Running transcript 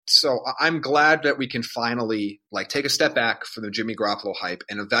So I'm glad that we can finally take a step back from the Jimmy Garoppolo hype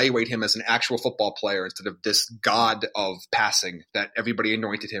and evaluate him as an actual football player instead of this god of passing that everybody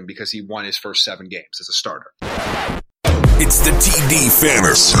anointed him because he won his first 7 games as a starter. It's the TD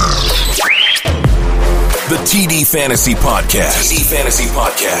Fantasy. The TD Fantasy Podcast. TD Fantasy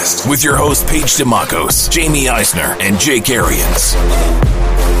Podcast. With your host, Paige DeMacos, Jamie Eisner, and Jake Arians.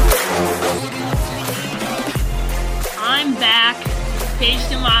 I'm back. Paige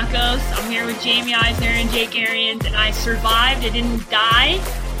DeMacos. I'm here with Jamie Eisner and Jake Arians, and I survived. I didn't die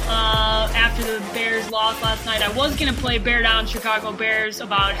after the Bears lost last night. I was going to play Bear Down Chicago Bears.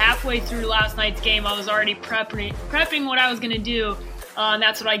 About halfway through last night's game, I was already prepping what I was going to do, and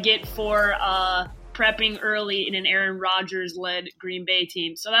that's what I get for prepping early in an Aaron Rodgers-led Green Bay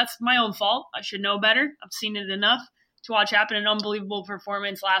team. So that's my own fault. I should know better. I've seen it enough to watch happen. An unbelievable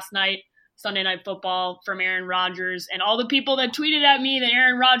performance last night. Sunday Night Football from Aaron Rodgers, and all the people that tweeted at me that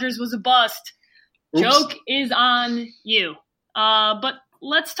Aaron Rodgers was a bust. Oops. Joke is on you. But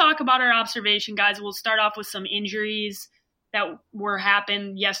let's talk about our observation, guys. We'll start off with some injuries that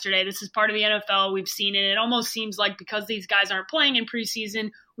happened yesterday. This is part of the NFL. We've seen it. It almost seems like because these guys aren't playing in preseason,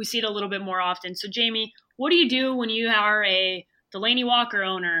 we see it a little bit more often. So, Jamie, what do you do when you are a Delanie Walker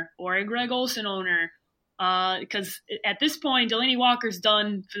owner or a Greg Olsen owner? Because at this point, Delanie Walker's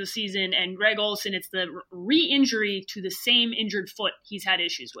done for the season, and Greg Olsen, it's the re-injury to the same injured foot he's had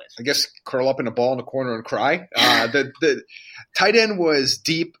issues with. I guess curl up in a ball in the corner and cry. The tight end was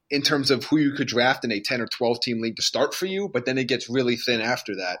deep in terms of who you could draft in a 10 or 12 team league to start for you, but then it gets really thin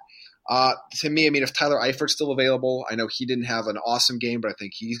after that. To me, if Tyler Eifert's still available, I know he didn't have an awesome game, but I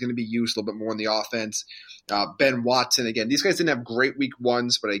think he's going to be used a little bit more in the offense. Ben Watson, again, these guys didn't have great week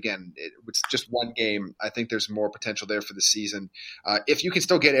ones, but again, it's just one game. I think there's more potential there for the season. If you can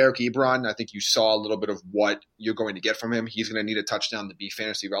still get Eric Ebron, I think you saw a little bit of what you're going to get from him. He's going to need a touchdown to be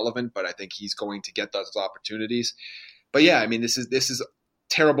fantasy relevant, but I think he's going to get those opportunities. But yeah, this is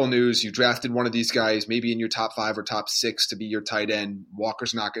terrible news. You drafted one of these guys, maybe in your top 5 or top 6 to be your tight end.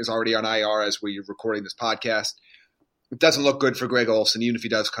 Walker's is already on IR as we're recording this podcast. It doesn't look good for Greg Olsen, even if he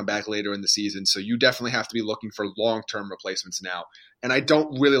does come back later in the season. So you definitely have to be looking for long-term replacements now. And I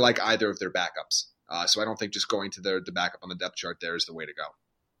don't really like either of their backups. So I don't think just going to the backup on the depth chart there is the way to go.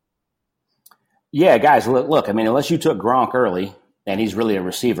 Yeah, guys, look, unless you took Gronk early and he's really a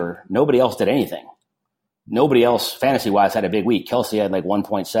receiver, nobody else did anything. Nobody else, fantasy-wise, had a big week. Kelsey had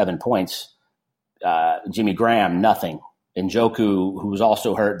 1.7 points. Jimmy Graham, nothing. Njoku, who was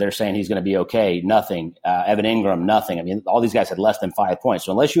also hurt, they're saying he's going to be okay, nothing. Evan Ingram, nothing. All these guys had less than 5 points.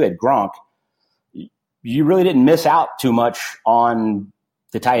 So unless you had Gronk, you really didn't miss out too much on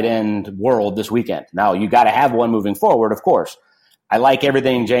the tight end world this weekend. Now, you got to have one moving forward, of course. I like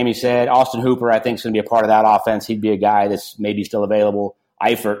everything Jamie said. Austin Hooper, I think, is going to be a part of that offense. He'd be a guy that's maybe still available.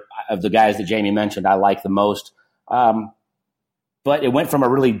 Eifert, of the guys that Jamie mentioned, I like the most. But it went from a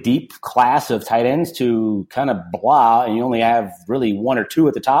really deep class of tight ends to kind of blah, and you only have really 1 or 2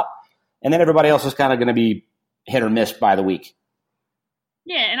 at the top. And then everybody else is kind of going to be hit or miss by the week.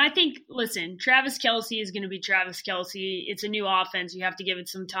 Yeah, and I think, listen, Travis Kelce is going to be Travis Kelce. It's a new offense. You have to give it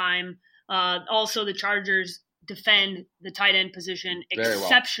some time. Also, the Chargers defend the tight end position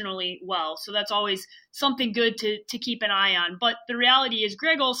exceptionally well. So that's always something good to keep an eye on. But the reality is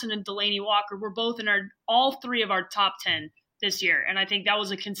Greg Olsen and Delanie Walker were both in all 3 of our top 10 this year. And I think that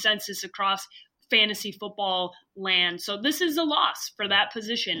was a consensus across fantasy football land. So this is a loss for that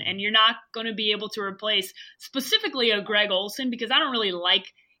position. And you're not going to be able to replace specifically a Greg Olsen, because I don't really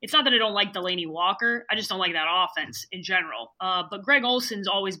it's not that I don't like Delanie Walker. I just don't like that offense in general. But Greg Olsen's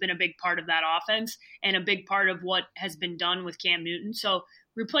always been a big part of that offense and a big part of what has been done with Cam Newton. So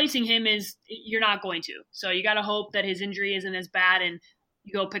replacing him you're not going to. So you got to hope that his injury isn't as bad and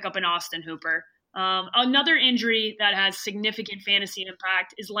you go pick up an Austin Hooper. Another injury that has significant fantasy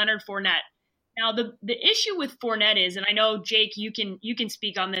impact is Leonard Fournette. Now, the issue with Fournette is, and I know, Jake, you can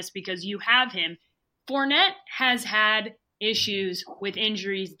speak on this because you have him, Fournette has had issues with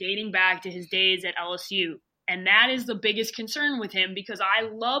injuries dating back to his days at LSU. And that is the biggest concern with him because I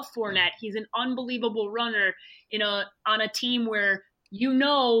love Fournette. He's an unbelievable runner on a team where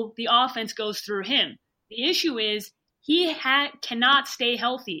the offense goes through him. The issue is he cannot stay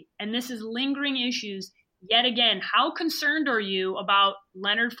healthy, and this is lingering issues yet again. How concerned are you about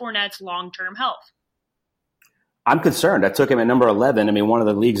Leonard Fournette's long-term health? I'm concerned. I took him at number 11. One of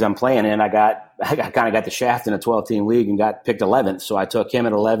the leagues I'm playing in, I kind of got the shaft in a 12-team league and got picked 11th. So I took him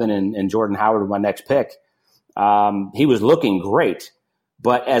at 11 and Jordan Howard with my next pick. He was looking great.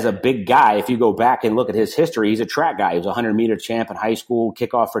 But as a big guy, if you go back and look at his history, he's a track guy. He was a 100-meter champ in high school,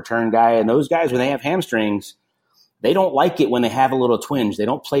 kickoff return guy. And those guys, when they have hamstrings, they don't like it when they have a little twinge. They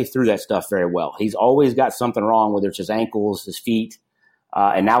don't play through that stuff very well. He's always got something wrong, whether it's his ankles, his feet,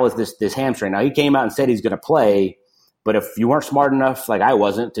 and now with this hamstring. Now, he came out and said he's going to play, but if you weren't smart enough, like I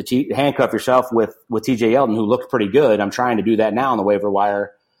wasn't, to handcuff yourself with TJ Yeldon, who looked pretty good, I'm trying to do that now on the waiver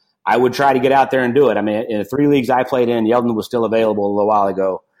wire. I would try to get out there and do it. I mean, in the 3 leagues I played in, Yeldon was still available a little while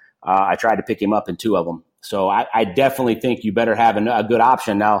ago. I tried to pick him up in 2 of them. So I definitely think you better have a good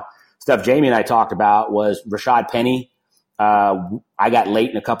option. Now, stuff Jamie and I talked about was Rashad Penny. I got late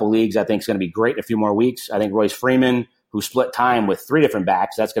in a couple leagues. I think it's going to be great in a few more weeks. I think Royce Freeman, who split time with 3 different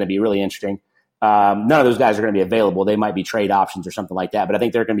backs, that's going to be really interesting. None of those guys are going to be available. They might be trade options or something like that, but I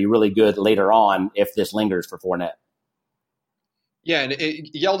think they're going to be really good later on if this lingers for Fournette. Yeah, and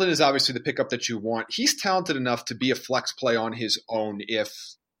Yeldon is obviously the pickup that you want. He's talented enough to be a flex play on his own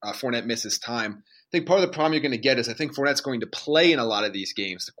if Fournette misses time. I think part of the problem you're going to get is I think Fournette's going to play in a lot of these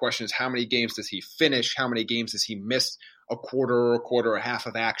games. The question is, how many games does he finish? How many games does he miss a quarter, or half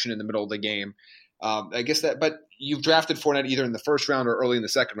of action in the middle of the game? I guess but you've drafted Fournette either in the first round or early in the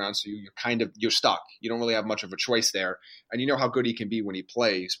second round, so you're stuck. You don't really have much of a choice there, and you know how good he can be when he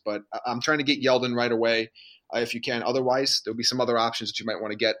plays. But I'm trying to get Yeldon right away if you can. Otherwise, there'll be some other options that you might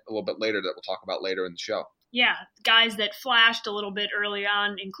want to get a little bit later that we'll talk about later in the show. Yeah, guys that flashed a little bit early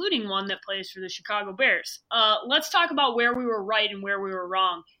on, including one that plays for the Chicago Bears. Let's talk about where we were right and where we were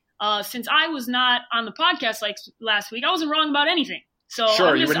wrong. Since I was not on the podcast like last week, I wasn't wrong about anything. So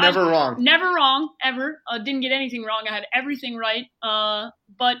sure, you were never wrong. Never wrong, ever. Didn't get anything wrong. I had everything right.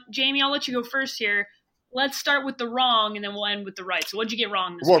 But, Jamie, I'll let you go first here. Let's start with the wrong, and then we'll end with the right. So what'd you get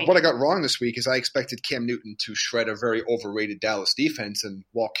wrong this week? What I got wrong this week is I expected Cam Newton to shred a very overrated Dallas defense, and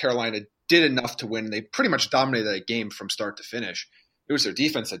while Carolina did enough to win, they pretty much dominated that game from start to finish. It was their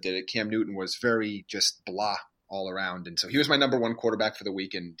defense that did it. Cam Newton was very just blah all around, and so he was my number 1 quarterback for the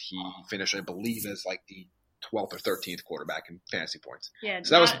week, and he finished, I believe, as like the 12th or 13th quarterback in fantasy points. Yeah,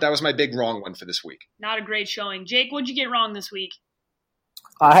 so that was my big wrong one for this week. Not a great showing. Jake, what'd you get wrong this week?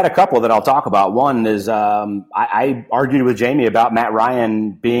 I had a couple that I'll talk about. One is I argued with Jamie about Matt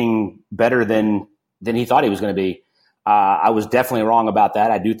Ryan being better than he thought he was going to be. I was definitely wrong about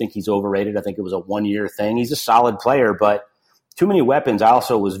that. I do think he's overrated. I think it was a 1-year thing. He's a solid player, but too many weapons. I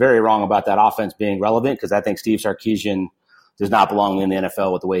also was very wrong about that offense being relevant because I think Steve Sarkisian does not belong in the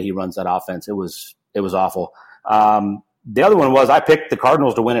NFL with the way he runs that offense. It was awful. The other one was I picked the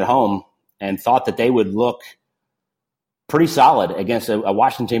Cardinals to win at home and thought that they would look pretty solid against a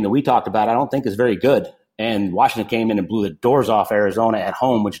Washington team that we talked about I don't think is very good. And Washington came in and blew the doors off Arizona at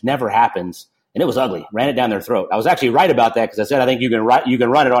home, which never happens. And it was ugly. Ran it down their throat. I was actually right about that because I said I think you can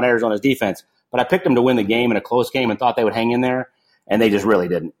run it on Arizona's defense. But I picked them to win the game in a close game and thought they would hang in there, and they just really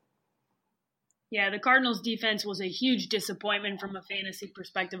didn't. Yeah, the Cardinals' defense was a huge disappointment from a fantasy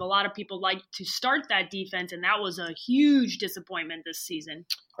perspective. A lot of people like to start that defense, and that was a huge disappointment this season.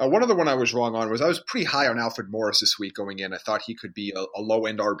 One other one I was wrong on was I was pretty high on Alfred Morris this week going in. I thought he could be a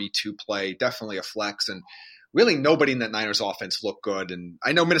low-end RB2 play, definitely a flex, and really nobody in that Niners offense looked good. And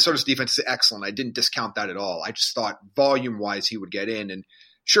I know Minnesota's defense is excellent. I didn't discount that at all. I just thought volume-wise he would get in. And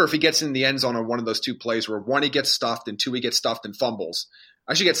sure, if he gets in the end zone on one of those 2 plays where 1, he gets stuffed, and 2, he gets stuffed and fumbles.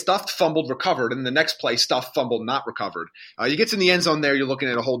 Actually get stuffed, fumbled, recovered, and the next play, stuffed, fumbled, not recovered. He gets in the end zone there, you're looking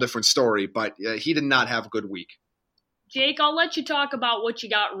at a whole different story, but he did not have a good week. Jake, I'll let you talk about what you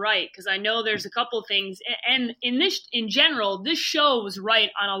got right, because I know there's a couple of things. And in general, this show was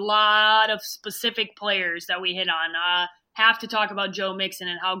right on a lot of specific players that we hit on. Have to talk about Joe Mixon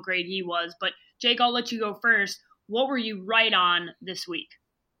and how great he was. But, Jake, I'll let you go first. What were you right on this week?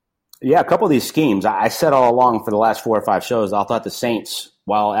 Yeah, a couple of these schemes. I said all along for the last 4 or 5 shows, I thought the Saints,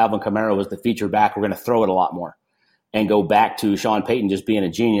 while Alvin Kamara was the feature back, were going to throw it a lot more and go back to Sean Payton just being a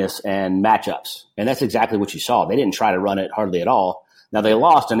genius and matchups. And that's exactly what you saw. They didn't try to run it hardly at all. Now, they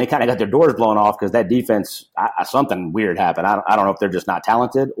lost, and they kind of got their doors blown off because that defense, something weird happened. I don't know if they're just not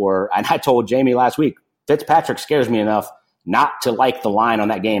talented and I told Jamie last week, Fitzpatrick scares me enough not to like the line on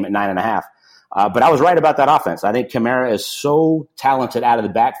that game at 9.5. But I was right about that offense. I think Kamara is so talented out of the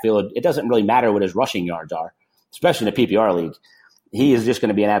backfield, it doesn't really matter what his rushing yards are, especially in a PPR league. He is just going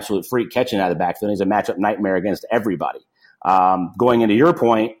to be an absolute freak catching out of the backfield. He's a matchup nightmare against everybody. Going into your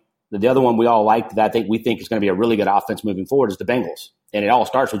point, the other one we all liked that we think is going to be a really good offense moving forward is the Bengals. And it all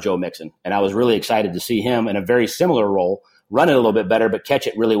starts with Joe Mixon. And I was really excited to see him in a very similar role, run it a little bit better, but catch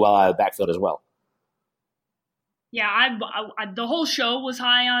it really well out of the backfield as well. Yeah, I the whole show was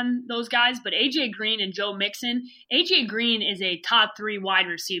high on those guys, but A.J. Green and Joe Mixon, A.J. Green is a top 3 wide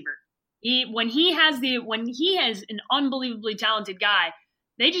receiver. When he has an unbelievably talented guy,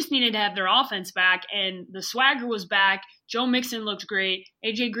 they just needed to have their offense back, and the swagger was back. Joe Mixon looked great.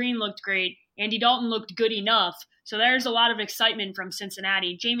 A.J. Green looked great. Andy Dalton looked good enough. So there's a lot of excitement from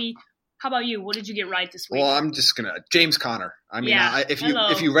Cincinnati. Jamie, how about you? What did you get right this week? Well, I'm just gonna James Conner. I mean, Yeah. if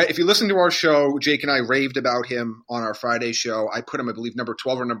you listen to our show, Jake and I raved about him on our Friday show. I put him, I believe, number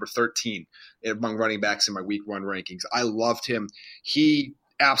 12 or number 13 among running backs in my Week 1 rankings. I loved him. He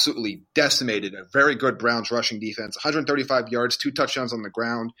absolutely decimated a very good Browns rushing defense. 135 yards, 2 touchdowns on the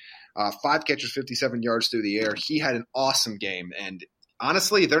ground, 5 catches, 57 yards through the air. He had an awesome game, and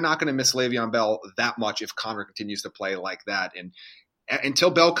honestly, they're not going to miss Le'Veon Bell that much if Conner continues to play like that. And until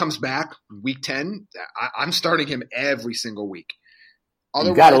Bell comes back, Week 10, I'm starting him every single week.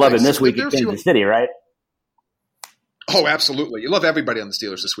 You got to love him this week at Kansas City, right? Oh, absolutely. You love everybody on the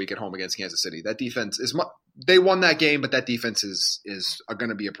Steelers this week at home against Kansas City. That defense is they won that game, but that defense is going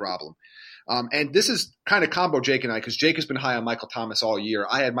to be a problem. And this is kind of combo Jake and I, because Jake has been high on Michael Thomas all year.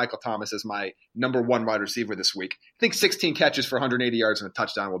 I had Michael Thomas as my number 1 wide receiver this week. I think 16 catches for 180 yards and a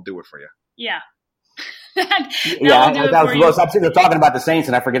touchdown will do it for you. Yeah. I was talking about the Saints,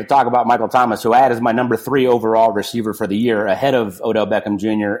 and I forget to talk about Michael Thomas, who I had as my number 3 overall receiver for the year, ahead of Odell Beckham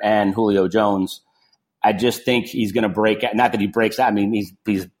Jr. and Julio Jones. I just think he's going to break – not that he breaks out. I mean,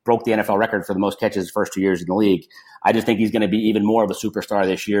 he's broke the NFL record for the most catches his first 2 years in the league. I just think he's going to be even more of a superstar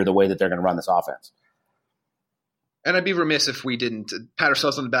this year, the way that they're going to run this offense. And I'd be remiss if we didn't pat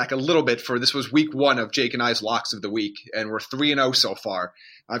ourselves on the back a little bit for this was Week 1 of Jake and I's locks of the week, and we're 3-0 so far.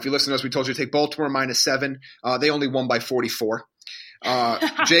 If you listen to us, we told you to take Baltimore -7. They only won by 44.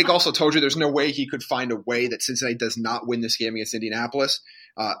 Jake also told you there's no way he could find a way that Cincinnati does not win this game against Indianapolis.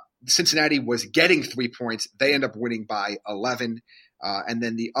 Cincinnati was getting 3 points. They end up winning by 11. And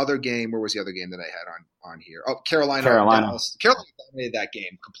then the other game, where was the other game that I had on here? Oh, Carolina. Carolina dominated that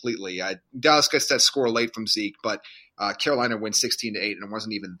game completely. Dallas gets that score late from Zeke, but Carolina wins 16-8, and it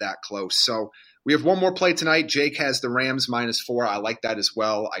wasn't even that close. So we have one more play tonight. Jake has the Rams -4. I like that as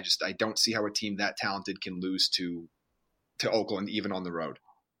well. I don't see how a team that talented can lose to Oakland, even on the road.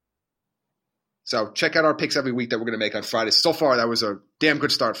 So check out our picks every week that we're going to make on Friday. So far, that was a damn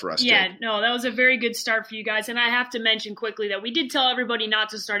good start for us. Yeah, Jake. No, that was a very good start for you guys. And I have to mention quickly that we did tell everybody not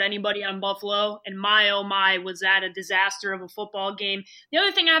to start anybody on Buffalo. And my, oh my, was that a disaster of a football game. The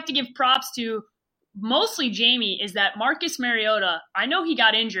other thing I have to give props to, mostly Jamie, is that Marcus Mariota, I know he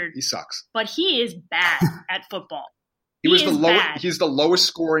got injured. He sucks. But he is bad at football. He's the lowest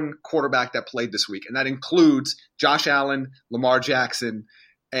scoring quarterback that played this week. And that includes Josh Allen, Lamar Jackson,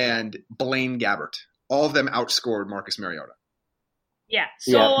 and Blaine Gabbert. All of them outscored Marcus Mariota. Yeah.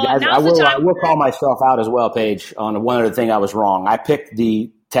 So guys, I will call myself out as well, Paige, on one other thing I was wrong. I picked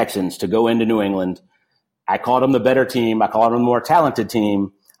the Texans to go into New England. I called them the better team. I called them the more talented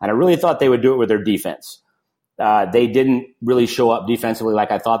team. And I really thought they would do it with their defense. They didn't really show up defensively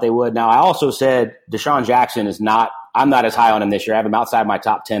like I thought they would. Now, I also said Deshaun Jackson I'm not as high on him this year. I have him outside my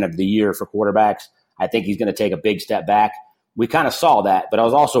top 10 of the year for quarterbacks. I think he's going to take a big step back. We kind of saw that, but I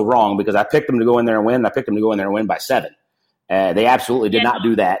was also wrong because I picked them to go in there and win. And I picked them to go in there and win by 7. They absolutely did not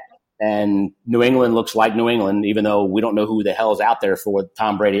do that. And New England looks like New England, even though we don't know who the hell is out there for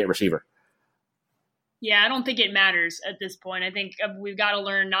Tom Brady at receiver. Yeah, I don't think it matters at this point. I think we've got to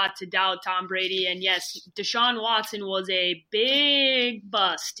learn not to doubt Tom Brady. And yes, Deshaun Watson was a big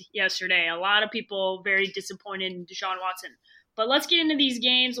bust yesterday. A lot of people very disappointed in Deshaun Watson. But let's get into these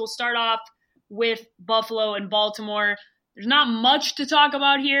games. We'll start off with Buffalo and Baltimore. There's not much to talk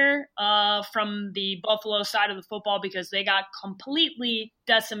about here from the Buffalo side of the football because they got completely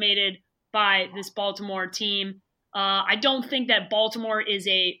decimated by this Baltimore team. I don't think that Baltimore is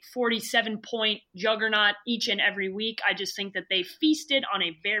a 47-point juggernaut each and every week. I just think that they feasted on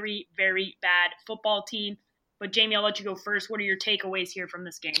a very, very bad football team. But, Jamie, I'll let you go first. What are your takeaways here from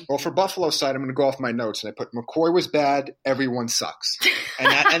this game? Well, for Buffalo's side, I'm going to go off my notes, and I put McCoy was bad, everyone sucks.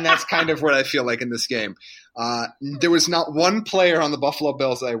 And that's kind of what I feel like in this game. There was not one player on the Buffalo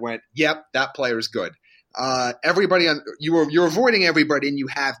Bills that I went, yep, that player's good. Everybody you're avoiding everybody, and you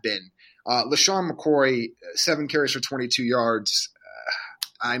have been. LaShawn McCoy, 7 carries for 22 yards.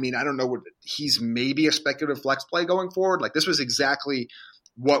 I mean, I don't know he's maybe a speculative flex play going forward. Like, this was exactly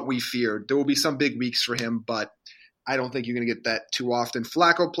what we feared. There will be some big weeks for him, but I don't think you're going to get that too often.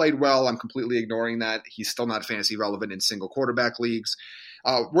 Flacco played well. I'm completely ignoring that. He's still not fantasy relevant in single quarterback leagues.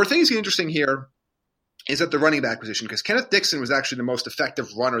 Where things get interesting here is at the running back position because Kenneth Dixon was actually the most effective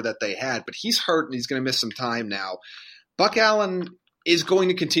runner that they had, but he's hurt and he's going to miss some time now. Buck Allen is going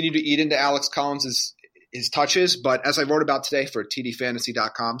to continue to eat into Alex Collins' his touches, but as I wrote about today for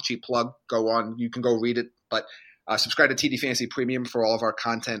tdfantasy.com, cheap plug, go on, you can go read it, but Subscribe to TD Fantasy Premium for all of our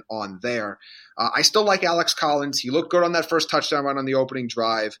content on there. I still like Alex Collins. He looked good on that first touchdown run on the opening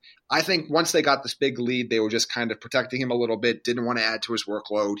drive. I think once they got this big lead, they were just kind of protecting him a little bit, didn't want to add to his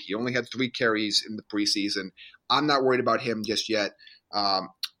workload. He only had 3 carries in the preseason. I'm not worried about him just yet.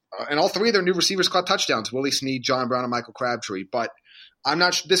 And all 3 of their new receivers caught touchdowns, Willie Snead, John Brown, and Michael Crabtree. But I'm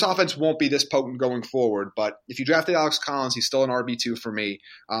not. This offense won't be this potent going forward. But if you drafted Alex Collins, he's still an RB2 for me.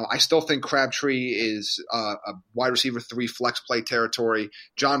 I still think Crabtree is a wide receiver 3 flex play territory.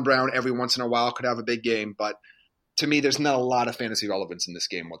 John Brown every once in a while could have a big game, but to me, there's not a lot of fantasy relevance in this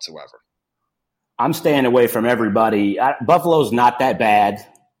game whatsoever. I'm staying away from everybody. Buffalo's not that bad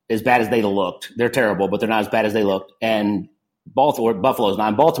as they looked. They're terrible, but they're not as bad as they looked. And Buffalo's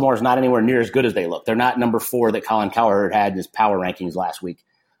not. Baltimore's not anywhere near as good as they look. They're not number 4 that Colin Cowherd had in his power rankings last week.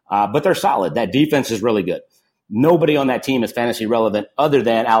 But they're solid. That defense is really good. Nobody on that team is fantasy relevant other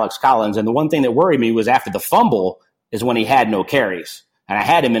than Alex Collins. And the one thing that worried me was after the fumble is when he had no carries. And I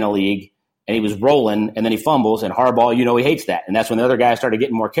had him in a league, and he was rolling, and then he fumbles, and Harbaugh, he hates that. And that's when the other guys started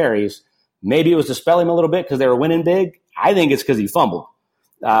getting more carries. Maybe it was to spell him a little bit because they were winning big. I think it's because he fumbled.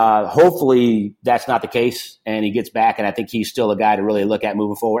 Hopefully that's not the case and he gets back, and I think he's still a guy to really look at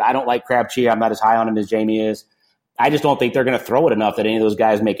moving forward. I don't like Crabtree. I'm not as high on him as Jamie is. I just don't think they're going to throw it enough that any of those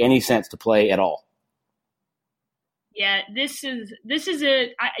guys make any sense to play at all. Yeah, this is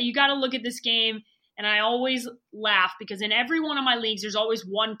you got to look at this game, and I always laugh because in every one of my leagues there's always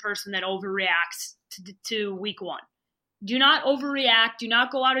one person that overreacts to week 1. Do not overreact. Do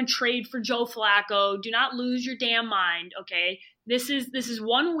not go out and trade for Joe Flacco. Do not lose your damn mind, okay? This is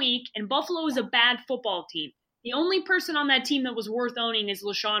 1 week, and Buffalo is a bad football team. The only person on that team that was worth owning is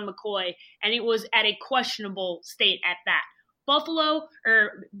LaShawn McCoy, and it was at a questionable state at that. Buffalo,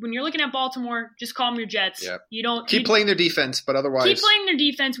 or when you're looking at Baltimore, just calm your jets. Yep. You don't keep playing their defense, but otherwise keep playing their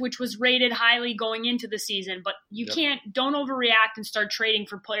defense, which was rated highly going into the season. But you don't overreact and start trading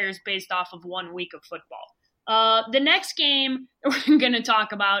for players based off of 1 week of football. The next game we're going to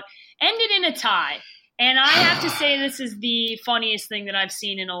talk about ended in a tie. And I have to say this is the funniest thing that I've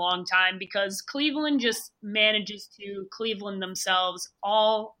seen in a long time because Cleveland just manages to Cleveland themselves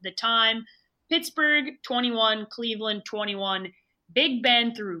all the time. Pittsburgh 21, Cleveland 21. Big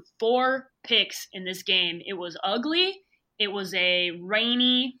Ben threw 4 picks in this game. It was ugly. It was a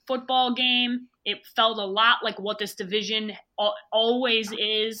rainy football game. It felt a lot like what this division always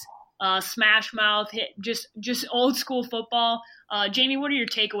is. Smash mouth, hit, just old school football. Jamie, what are your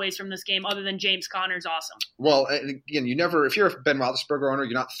takeaways from this game other than James Conner's awesome? Well, again, if you're a Ben Roethlisberger owner,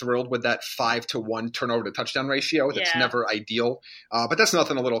 you're not thrilled with that 5-to-1 turnover to touchdown ratio. That's never ideal. But that's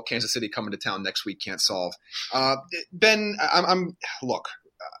nothing a little Kansas City coming to town next week can't solve. Ben,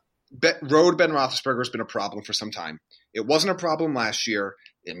 road Ben Roethlisberger has been a problem for some time. It wasn't a problem last year.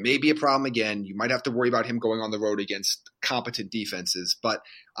 It may be a problem again. You might have to worry about him going on the road against competent defenses, but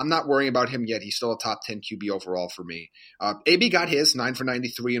I'm not worrying about him yet. He's still a top 10 QB overall for me. AB got his 9 for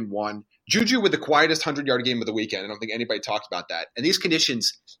 93 and 1. Juju with the quietest 100-yard game of the weekend. I don't think anybody talked about that. And these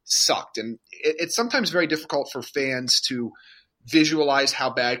conditions sucked. And it's sometimes very difficult for fans to visualize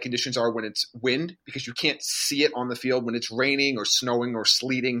how bad conditions are when it's wind because you can't see it on the field. When it's raining or snowing or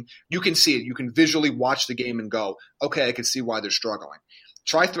sleeting, you can see it. You can visually watch the game and go, okay, I can see why they're struggling.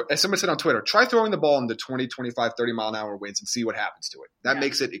 As someone said on Twitter, try throwing the ball into 20, 25, 30-mile-an-hour winds and see what happens to it. That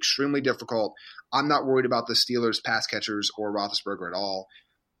makes it extremely difficult. I'm not worried about the Steelers' pass catchers or Roethlisberger at all.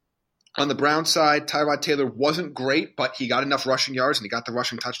 On the Browns side, Tyrod Taylor wasn't great, but he got enough rushing yards and he got the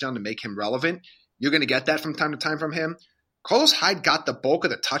rushing touchdown to make him relevant. You're going to get that from time to time from him. Carlos Hyde got the bulk of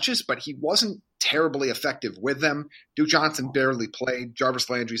the touches, but he wasn't terribly effective with them. Duke Johnson barely played.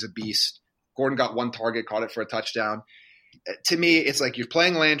 Jarvis Landry's a beast. Gordon got 1 target, caught it for a touchdown. To me, it's like you're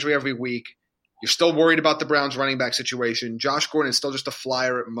playing Landry every week. You're still worried about the Browns running back situation. Josh Gordon is still just a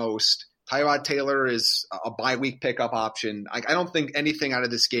flyer at most. Tyrod Taylor is a bye-week pickup option. I don't think anything out of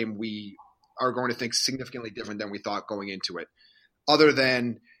this game we are going to think significantly different than we thought going into it, other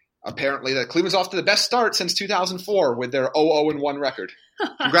than apparently that Cleveland's off to the best start since 2004 with their 0-1 record.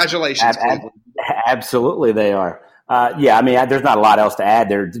 Congratulations, Cleveland. Absolutely they are. There's not a lot else to add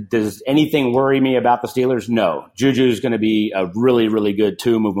there. Does anything worry me about the Steelers? No. Juju is going to be a really, really good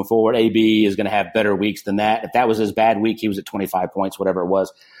 2 moving forward. AB is going to have better weeks than that. If that was his bad week, he was at 25 points, whatever it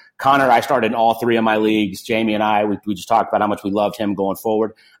was. Connor, I started in all 3 of my leagues. Jamie and I, we just talked about how much we loved him going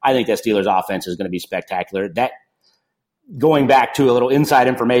forward. I think that Steelers offense is going to be spectacular. That going back to a little inside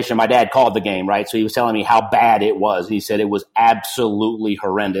information, my dad called the game, right? So he was telling me how bad it was. He said it was absolutely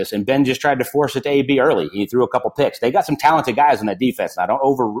horrendous. And Ben just tried to force it to AB early. He threw a couple picks. They got some talented guys in that defense. Now,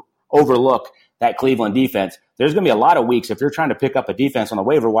 don't overlook that Cleveland defense. There's going to be a lot of weeks if you're trying to pick up a defense on the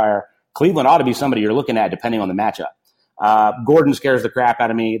waiver wire, Cleveland ought to be somebody you're looking at depending on the matchup. Gordon scares the crap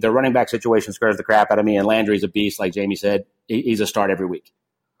out of me. The running back situation scares the crap out of me. And Landry's a beast, like Jamie said. He's a start every week.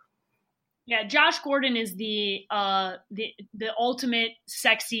 Yeah, Josh Gordon is the ultimate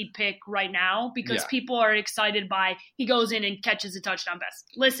sexy pick right now because people are excited by he goes in and catches a touchdown pass.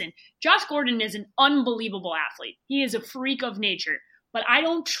 Listen, Josh Gordon is an unbelievable athlete. He is a freak of nature. But I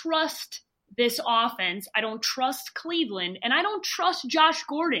don't trust this offense. I don't trust Cleveland, and I don't trust Josh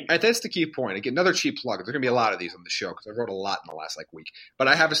Gordon. And that's the key point. Again, another cheap plug. There's going to be a lot of these on the show because I wrote a lot in the last week. But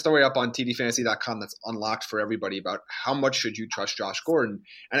I have a story up on tdfantasy.com that's unlocked for everybody about how much should you trust Josh Gordon.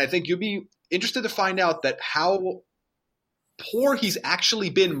 And I think you'd be interested to find out that how poor he's actually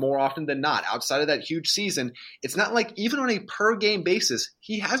been more often than not outside of that huge season. It's not like even on a per game basis,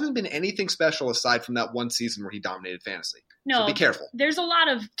 he hasn't been anything special aside from that one season where he dominated fantasy. No, so be careful. There's a lot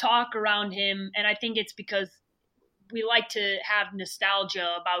of talk around him, and I think it's because we like to have nostalgia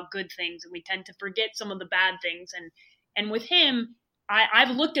about good things, and we tend to forget some of the bad things. And with him,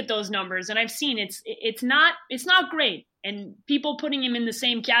 I've looked at those numbers, and I've seen it's not great. And people putting him in the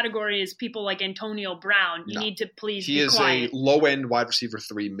same category as people like Antonio Brown, you need to please be quiet. He is a low-end wide receiver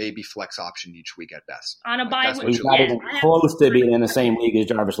 3, maybe flex option each week at best. On a bye week. He's not even close to being in the same league as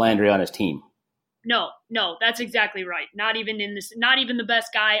Jarvis Landry on his team. No, that's exactly right. Not even the best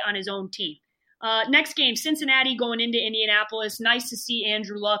guy on his own team. Next game, Cincinnati going into Indianapolis. Nice to see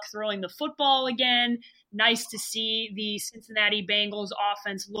Andrew Luck throwing the football again. Nice to see the Cincinnati Bengals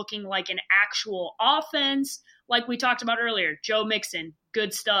offense looking like an actual offense. Like we talked about earlier, Joe Mixon,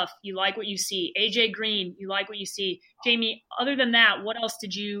 good stuff. You like what you see. AJ Green, you like what you see. Jamie, other than that, what else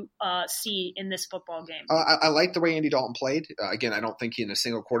did you see in this football game? I like the way Andy Dalton played. Again, I don't think in a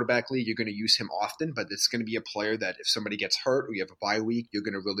single quarterback league you're going to use him often, but it's going to be a player that if somebody gets hurt or you have a bye week, you're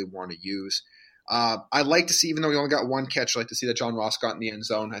going to really want to use. I like to see, even though he only got one catch, I like to see that John Ross got in the end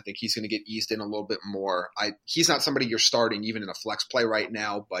zone. I think he's going to get eased in a little bit more. He's not somebody you're starting even in a flex play right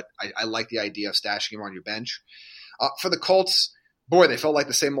now, but I like the idea of stashing him on your bench. For the Colts, boy, they felt like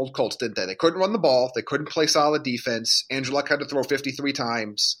the same old Colts, didn't they? They couldn't run the ball. They couldn't play solid defense. Andrew Luck had to throw 53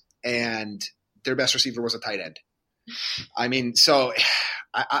 times, and their best receiver was a tight end. I mean, so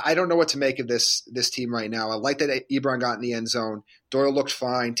I don't know what to make of this team right now. I like that Ebron got in the end zone. Doyle looked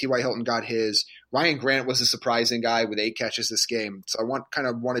fine. T.Y. Hilton got his. Ryan Grant was a surprising guy with 8 catches this game. So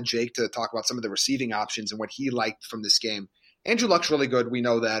I wanted Jake to talk about some of the receiving options and what he liked from this game. Andrew Luck's really good. We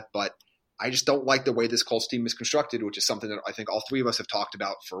know that, but I just don't like the way this Colts team is constructed, which is something that I think all three of us have talked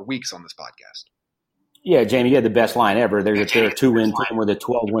about for weeks on this podcast. Yeah, Jamie, you had the best line ever. They're a 2-win team with a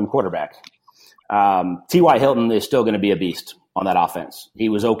 12-win quarterback. T.Y. Hilton is still going to be a beast on that offense. He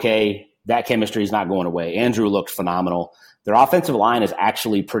was okay. That chemistry is not going away. Andrew looked phenomenal. Their offensive line is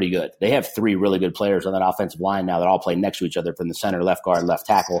actually pretty good. They have 3 really good players on that offensive line now that all play next to each other from the center, left guard, left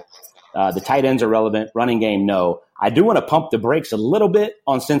tackle. The tight ends are relevant. Running game, no. I do want to pump the brakes a little bit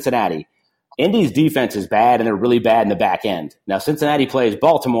on Cincinnati. Indy's defense is bad, and they're really bad in the back end. Now, Cincinnati plays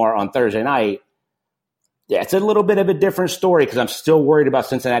Baltimore on Thursday night. Yeah, it's a little bit of a different story because I'm still worried about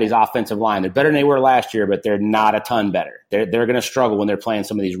Cincinnati's offensive line. They're better than they were last year, but they're not a ton better. They're going to struggle when they're playing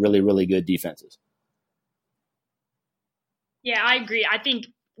some of these really, really good defenses. Yeah, I agree. I think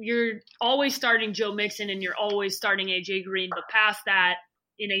you're always starting Joe Mixon and you're always starting AJ Green, but past that,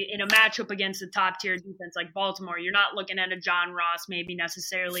 in a matchup against a top-tier defense like Baltimore, you're not looking at a John Ross maybe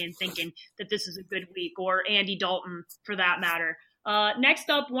necessarily and thinking that this is a good week, or Andy Dalton for that matter.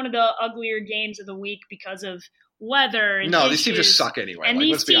 Next up, one of the uglier games of the week because of weather. And these teams just suck anyway. And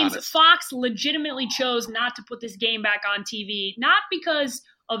these teams, Fox legitimately chose not to put this game back on TV, not because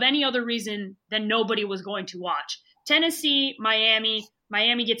of any other reason than nobody was going to watch. Tennessee, Miami.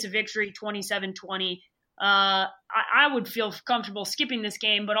 Miami gets a victory, 27-20. I would feel comfortable skipping this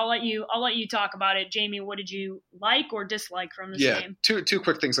game, but I'll let you talk about it. Jamie, what did you like or dislike from this game? Two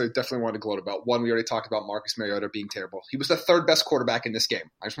quick things I definitely want to gloat about. One, we already talked about Marcus Mariota being terrible. He was the 3rd best quarterback in this game.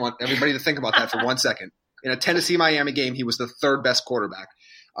 I just want everybody to think about that for 1 second. In a Tennessee-Miami game, he was the 3rd best quarterback.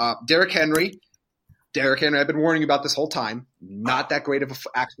 Derrick Henry, I've been warning you about this whole time. Not that great of an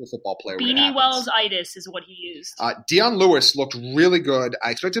actual football player. Beanie Wells-itis is what he used. Deion Lewis looked really good.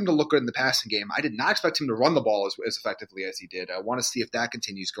 I expect him to look good in the passing game. I did not expect him to run the ball as effectively as he did. I want to see if that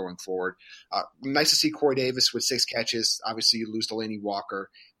continues going forward. Nice to see Corey Davis with 6 catches. Obviously, you lose Delaney Walker.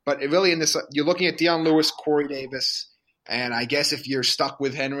 But really, in this, you're looking at Deion Lewis, Corey Davis, and I guess if you're stuck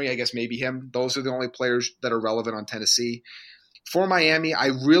with Henry, I guess maybe him. Those are the only players that are relevant on Tennessee. For Miami, I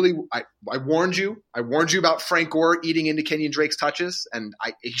warned you. I warned you about Frank Gore eating into Kenyon Drake's touches, and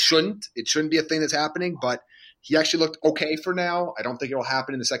he shouldn't. It shouldn't be a thing that's happening. But He actually looked okay for now. I don't think it'll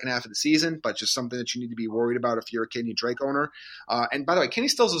happen in the second half of the season, but just something that you need to be worried about if you're a Kenyon Drake owner. And by the way, Kenny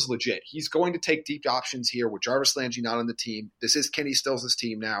Stills is legit. He's going to take deep options here with Jarvis Landry not on the team. This is Kenny Stills'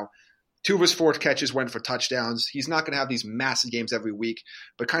 team now. 2 of his 4 catches went for touchdowns. He's not going to have these massive games every week,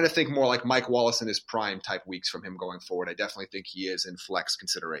 but kind of think more like Mike Wallace in his prime type weeks from him going forward. I definitely think he is in flex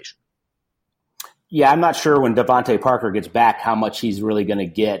consideration. Yeah, I'm not sure when Devontae Parker gets back how much he's really going to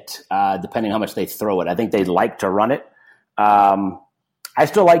get, depending on how much they throw it. I think they'd like to run it. I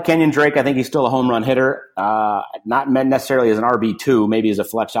still like Kenyon Drake. I think he's still a home run hitter, not necessarily as an RB2, maybe as a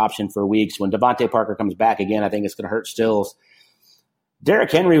flex option for weeks. When Devontae Parker comes back again, I think it's going to hurt Stills.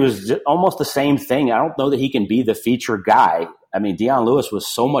 Derrick Henry was almost the same thing. I don't know that he can be the feature guy. I mean, Deion Lewis was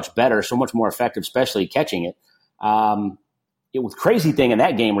so much better, so much more effective, especially catching it. It was crazy thing in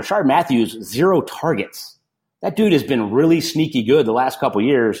that game. Rashard Matthews, 0 targets. That dude has been really sneaky good the last couple of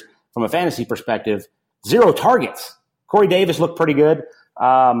years from a fantasy perspective. 0 targets. Corey Davis looked pretty good,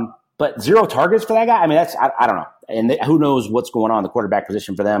 but 0 targets for that guy. I mean, I don't know, and who knows what's going on in the quarterback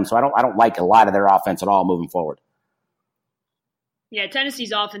position for them. So I don't like a lot of their offense at all moving forward. Yeah,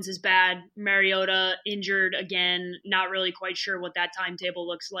 Tennessee's offense is bad. Mariota injured again. Not really quite sure what that timetable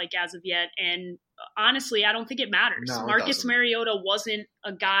looks like as of yet. And honestly, I don't think it matters. No, Marcus Mariota wasn't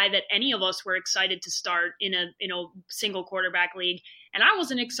a guy that any of us were excited to start in a single quarterback league, and I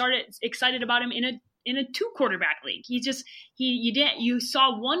wasn't excited about him in a 2 quarterback league. You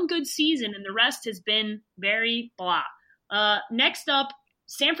saw one good season, and the rest has been very blah. Next up,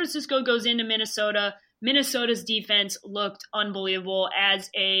 San Francisco goes into Minnesota. Minnesota's defense looked unbelievable. As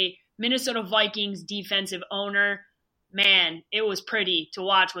a Minnesota Vikings defensive owner, man, it was pretty to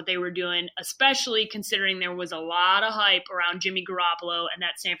watch what they were doing, especially considering there was a lot of hype around Jimmy Garoppolo and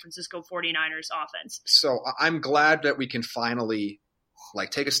that San Francisco 49ers offense. So I'm glad that we can finally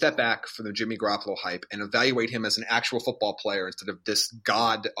take a step back from the Jimmy Garoppolo hype and evaluate him as an actual football player instead of this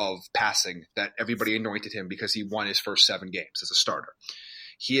god of passing that everybody anointed him because he won his first 7 games as a starter.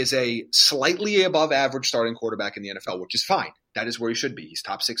 He is a slightly above average starting quarterback in the NFL, which is fine. That is where he should be. He's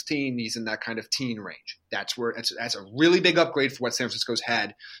top 16. He's in that kind of teen range. That's a really big upgrade for what San Francisco's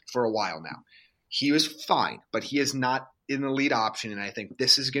had for a while now. He was fine, but he is not an elite option, and I think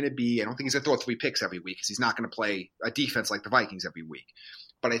this is going to be – I don't think he's going to throw 3 picks every week because he's not going to play a defense like the Vikings every week.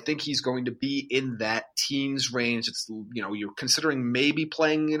 But I think he's going to be in that teens range. It's you're considering maybe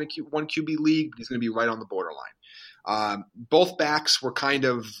playing in a 1 QB league, but he's going to be right on the borderline. Both backs were kind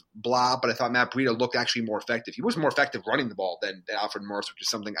of blah, but I thought Matt Breida looked actually more effective. He was more effective running the ball than Alfred Morris, which is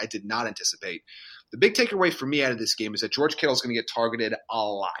something I did not anticipate. The big takeaway for me out of this game is that George Kittle is going to get targeted a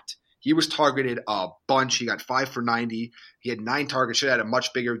lot. He was targeted a bunch. He got 5 for 90. He had 9 targets. Should have had a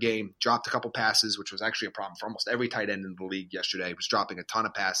much bigger game. Dropped a couple passes, which was actually a problem for almost every tight end in the league yesterday. He was dropping a ton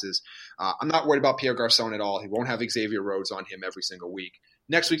of passes. I'm not worried about Pierre Garçon at all. He won't have Xavier Rhodes on him every single week.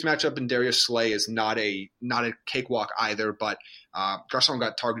 Next week's matchup in Darius Slay is not a cakewalk either, but Garçon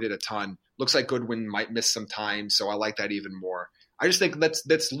got targeted a ton. Looks like Goodwin might miss some time, so I like that even more. I just think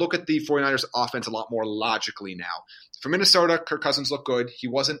let's look at the 49ers offense a lot more logically now. For Minnesota, Kirk Cousins looked good. He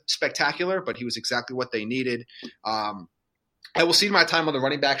wasn't spectacular, but he was exactly what they needed. I will cede my time on the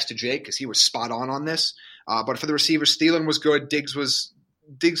running backs to Jake because he was spot on this. But for the receivers, Thielen was good. Diggs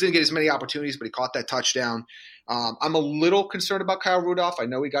didn't get as many opportunities, but he caught that touchdown. I'm a little concerned about Kyle Rudolph. I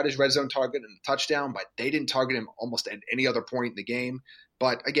know he got his red zone target and the touchdown, but they didn't target him almost at any other point in the game.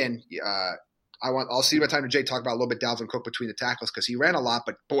 But again, I'll see my time to Jay talk about a little bit Dalvin Cook between the tackles because he ran a lot,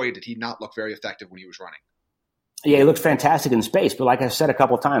 but boy, did he not look very effective when he was running. Yeah, he looked fantastic in space, but like I said a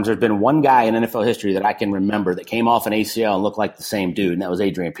couple of times, there's been one guy in NFL history that I can remember that came off an ACL and looked like the same dude, and that was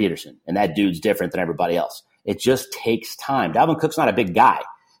Adrian Peterson. And that dude's different than everybody else. It just takes time. Dalvin Cook's not a big guy.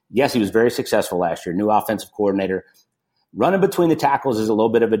 Yes, he was very successful last year, new offensive coordinator. Running between the tackles is a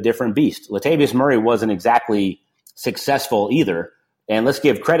little bit of a different beast. Latavius Murray wasn't exactly successful either. And let's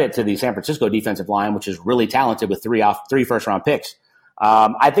give credit to the San Francisco defensive line, which is really talented with 3 first-round picks.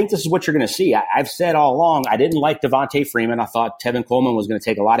 I think this is what you're going to see. I've said all along, I didn't like Devontae Freeman. I thought Tevin Coleman was going to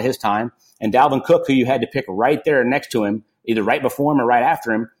take a lot of his time. And Dalvin Cook, who you had to pick right there next to him, either right before him or right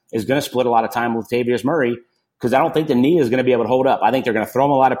after him, is going to split a lot of time with Latavius Murray because I don't think the knee is going to be able to hold up. I think they're going to throw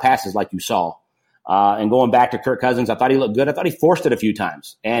him a lot of passes like you saw. And going back to Kirk Cousins, I thought he looked good. I thought he forced it a few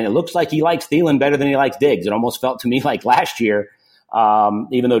times. And it looks like he likes Thielen better than he likes Diggs. It almost felt to me like last year,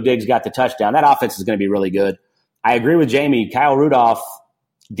 even though Diggs got the touchdown. That offense is going to be really good. I agree with Jamie. Kyle Rudolph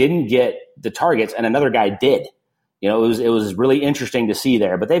didn't get the targets, and another guy did. It was really interesting to see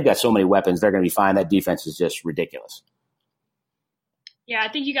there. But they've got so many weapons. They're going to be fine. That defense is just ridiculous. Yeah, I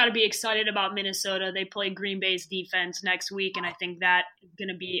think you got to be excited about Minnesota. They play Green Bay's defense next week, and I think that is going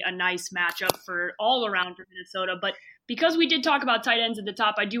to be a nice matchup for all around for Minnesota. But because we did talk about tight ends at the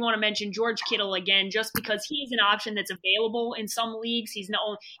top, I do want to mention George Kittle again, just because he is an option that's available in some leagues. He's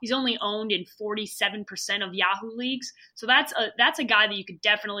only owned in 47% of Yahoo leagues, so that's a guy that you could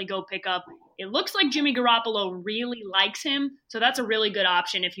definitely go pick up. It looks like Jimmy Garoppolo really likes him, so that's a really good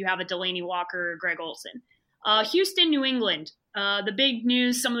option if you have a Delaney Walker or Greg Olsen. Houston, New England. The big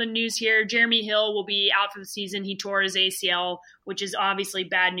news, some of the news here, Jeremy Hill will be out for the season. He tore his ACL, which is obviously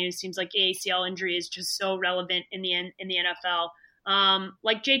bad news. Seems like ACL injury is just so relevant in the NFL.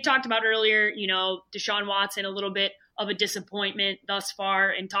 Like Jake talked about earlier, Deshaun Watson, a little bit of a disappointment thus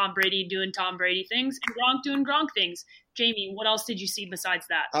far, and Tom Brady doing Tom Brady things, and Gronk doing Gronk things. Jamie, what else did you see besides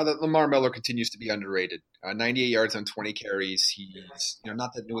that? That Lamar Miller continues to be underrated. 98 yards on 20 carries. He's,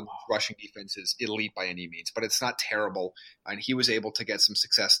 not that New England's rushing defense is elite by any means, but it's not terrible. And he was able to get some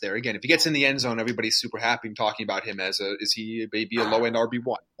success there. Again, if he gets in the end zone, everybody's super happy and talking about him as is he maybe a low end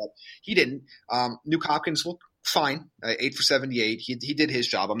RB1? But he didn't. Nuke Hopkins looked fine. 8 for 78. He did his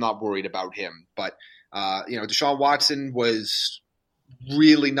job. I'm not worried about him. But Deshaun Watson was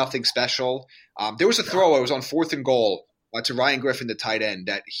really nothing special. There was a throw. It was on 4th and goal to Ryan Griffin, the tight end,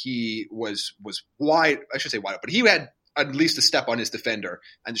 that he was wide. I should say wide, but he had at least a step on his defender,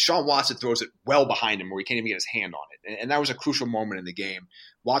 and Deshaun Watson throws it well behind him where he can't even get his hand on it. And that was a crucial moment in the game.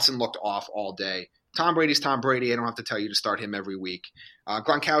 Watson looked off all day. Tom Brady's Tom Brady. I don't have to tell you to start him every week.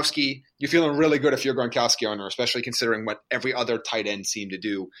 Gronkowski, you're feeling really good if you're a Gronkowski owner, especially considering what every other tight end seemed to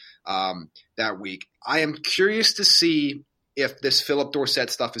do that week. I am curious to see if this Philip Dorsett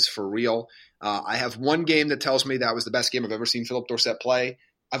stuff is for real. I have one game that tells me that was the best game I've ever seen Philip Dorsett play.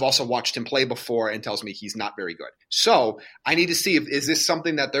 I've also watched him play before and tells me he's not very good. So I need to see is this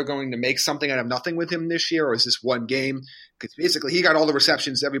something that they're going to make something out of nothing with him this year, or is this one game? Because basically he got all the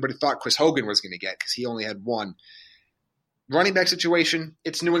receptions everybody thought Chris Hogan was going to get because he only had one. Running back situation,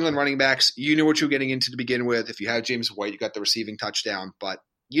 it's New England running backs. You knew what you were getting into to begin with. If you had James White, you got the receiving touchdown. But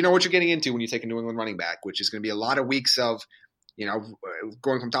you know what you're getting into when you take a New England running back, which is going to be a lot of weeks of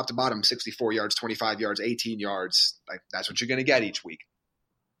going from top to bottom, 64 yards, 25 yards, 18 yards. Like that's what you're going to get each week.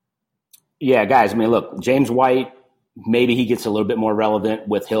 Yeah, guys, I mean, look, James White, maybe he gets a little bit more relevant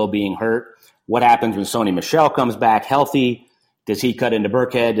with Hill being hurt. What happens when Sony Michel comes back healthy? Does he cut into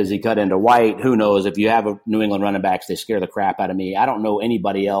Burkhead? Does he cut into White? Who knows? If you have a New England running backs, they scare the crap out of me. I don't know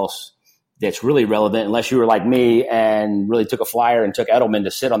anybody else that's really relevant unless you were like me and really took a flyer and took Edelman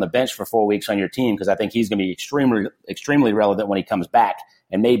to sit on the bench for 4 weeks on your team, because I think he's going to be extremely, extremely relevant when he comes back,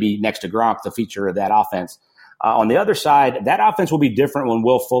 and maybe next to Gronk, the feature of that offense. On the other side, that offense will be different when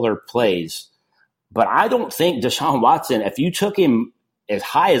Will Fuller plays. But I don't think Deshaun Watson, if you took him as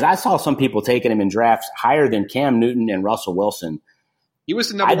high as I saw some people taking him in drafts, higher than Cam Newton and Russell Wilson. He was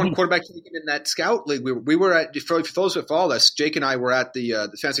the number one quarterback taken in that scout league. We were at, for those that follow us, Jake and I were at the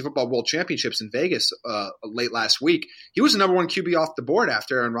Fantasy Football World Championships in Vegas late last week. He was the number one QB off the board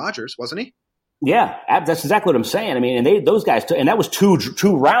after Aaron Rodgers, wasn't he? Yeah, that's exactly what I'm saying. I mean, and those guys, and that was two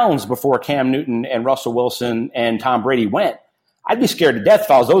rounds before Cam Newton and Russell Wilson and Tom Brady went. I'd be scared to death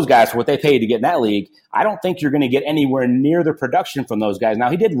if I was those guys for what they paid to get in that league. I don't think you're going to get anywhere near the production from those guys.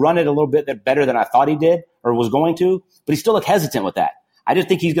 Now, he did run it a little bit better than I thought he did or was going to, but he still looked hesitant with that. I just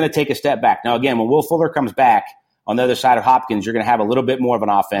think he's going to take a step back. Now, again, when Will Fuller comes back on the other side of Hopkins, you're going to have a little bit more of an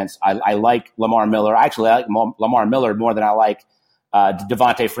offense. I like Lamar Miller. Actually, I like Lamar Miller more than I like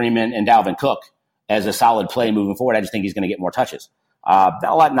Devontae Freeman and Dalvin Cook as a solid play moving forward. I just think he's going to get more touches. Not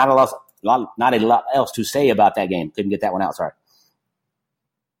a lot else to say about that game. Couldn't get that one out. Sorry.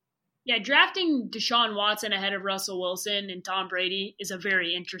 Yeah, drafting Deshaun Watson ahead of Russell Wilson and Tom Brady is a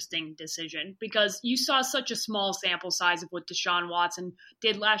very interesting decision because you saw such a small sample size of what Deshaun Watson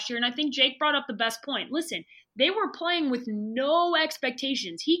did last year. And I think Jake brought up the best point. Listen, they were playing with no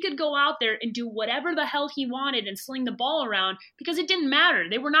expectations. He could go out there and do whatever the hell he wanted and sling the ball around because it didn't matter.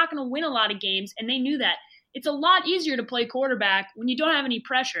 They were not going to win a lot of games, and they knew that. It's a lot easier to play quarterback when you don't have any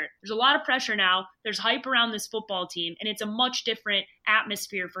pressure. There's a lot of pressure now. There's hype around this football team, and it's a much different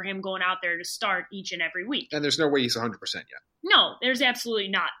atmosphere for him going out there to start each and every week. And there's no way he's 100% yet. No, there's absolutely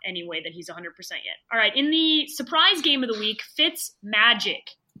not any way that he's 100% yet. All right, in the surprise game of the week, Fitz Magic,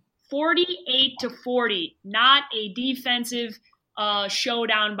 48-40. Not a defensive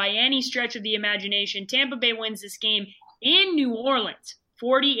showdown by any stretch of the imagination. Tampa Bay wins this game in New Orleans,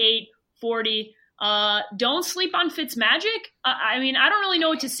 48-40. Don't sleep on Fitzmagic. I mean, I don't really know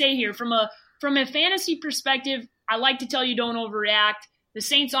what to say here. From a fantasy perspective, I like to tell you don't overreact. The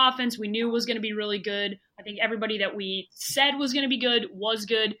Saints offense we knew was going to be really good. I think everybody that we said was going to be good was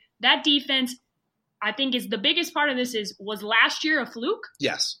good. That defense, I think is the biggest part of this was last year a fluke?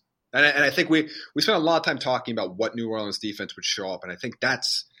 Yes. And I think we spent a lot of time talking about what New Orleans defense would show up. And I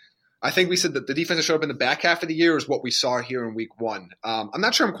think we said that the defense that showed up in the back half of the year is what we saw here in week 1. I'm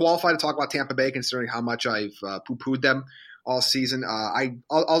not sure I'm qualified to talk about Tampa Bay considering how much I've poo-pooed them all season.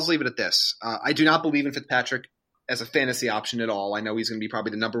 I'll just leave it at this. I do not believe in Fitzpatrick as a fantasy option at all. I know he's going to be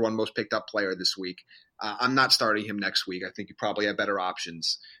probably the number 1 most picked up player this week. I'm not starting him next week. I think you probably have better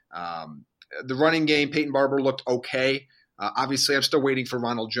options. The running game, Peyton Barber looked okay. Obviously, I'm still waiting for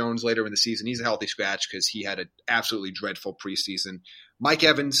Ronald Jones later in the season. He's a healthy scratch because he had an absolutely dreadful preseason. Mike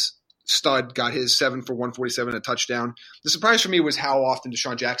Evans, stud, got his 7 for 147 and a touchdown. The surprise for me was how often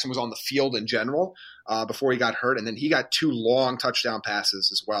Deshaun Jackson was on the field in general before he got hurt. And then he got 2 long touchdown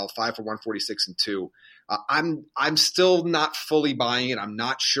passes as well, 5 for 146 and 2. I'm still not fully buying it. I'm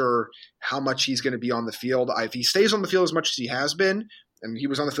not sure how much he's going to be on the field. If he stays on the field as much as he has been, and he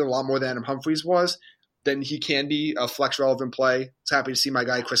was on the field a lot more than Adam Humphries was, then he can be a flex relevant play. I was happy to see my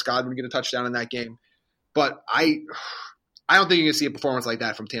guy Chris Godwin get a touchdown in that game. But I don't think you're going to see a performance like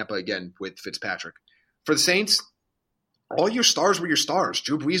that from Tampa again with Fitzpatrick. For the Saints, all your stars were your stars.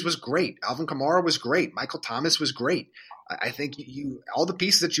 Drew Brees was great. Alvin Kamara was great. Michael Thomas was great. I think all the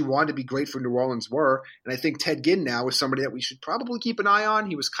pieces that you wanted to be great for New Orleans were, and I think Ted Ginn now is somebody that we should probably keep an eye on.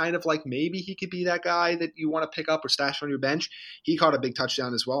 He was kind of like maybe he could be that guy that you want to pick up or stash on your bench. He caught a big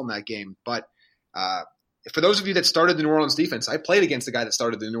touchdown as well in that game. But for those of you that started the New Orleans defense, I played against the guy that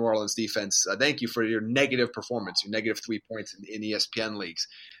started the New Orleans defense. Thank you for your negative performance, your negative 3 points in ESPN leagues.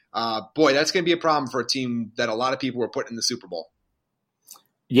 Boy, that's going to be a problem for a team that a lot of people were putting in the Super Bowl.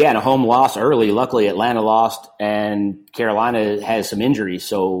 Yeah, and a home loss early. Luckily, Atlanta lost, and Carolina has some injuries,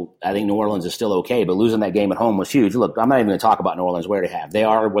 so I think New Orleans is still okay. But losing that game at home was huge. Look, I'm not even going to talk about New Orleans, where they have. They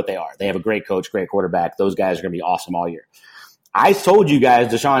are what they are. They have a great coach, great quarterback. Those guys are going to be awesome all year. I told you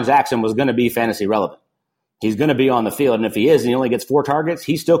guys Deshaun Jackson was going to be fantasy relevant. He's going to be on the field, and if he is and he only gets 4 targets,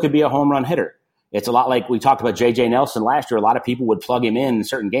 he still could be a home run hitter. It's a lot like we talked about J.J. Nelson last year. A lot of people would plug him in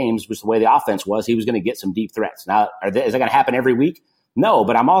certain games, which the way the offense was, he was going to get some deep threats. Now, is that going to happen every week? No,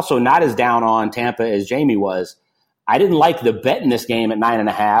 but I'm also not as down on Tampa as Jamie was. I didn't like the bet in this game at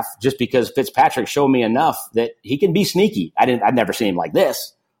 9.5 just because Fitzpatrick showed me enough that he can be sneaky. I'd never seen him like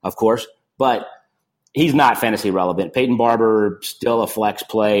this, of course, but he's not fantasy relevant. Peyton Barber, still a flex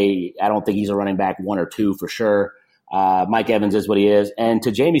play. I don't think he's a running back 1 or 2 for sure. Mike Evans is what he is. And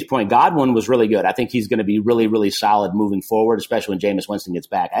to Jamie's point, Godwin was really good. I think he's going to be really, really solid moving forward, especially when Jameis Winston gets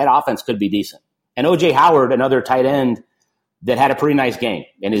back. That offense could be decent. And O.J. Howard, another tight end that had a pretty nice game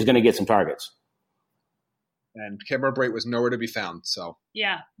and is going to get some targets. And Cameron Brate was nowhere to be found. So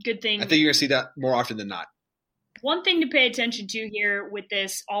yeah, good thing. I think you're going to see that more often than not. One thing to pay attention to here with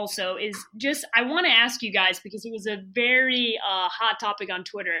this also is just I want to ask you guys, because it was a very hot topic on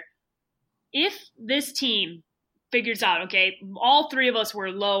Twitter. If this team figures out, okay, all 3 of us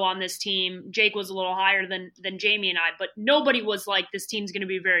were low on this team. Jake was a little higher than Jamie and I, but nobody was like, this team's going to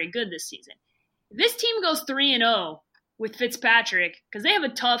be very good this season. If this team goes 3-0 with Fitzpatrick, because they have a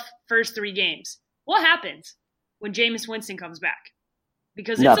tough first 3 games, what happens when Jameis Winston comes back?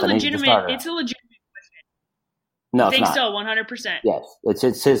 Because it's a legitimate question. No, I think so, 100%. Yes,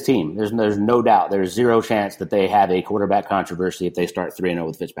 it's his team. There's no doubt. There's 0 chance that they have a quarterback controversy if they start 3-0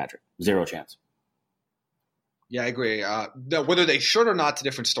 with Fitzpatrick. 0 chance. Yeah, I agree. Whether they should or not, it's a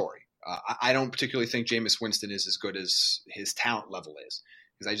different story. I don't particularly think Jameis Winston is as good as his talent level is,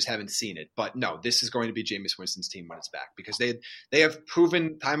 because I just haven't seen it. But no, this is going to be Jameis Winston's team when it's back, because they have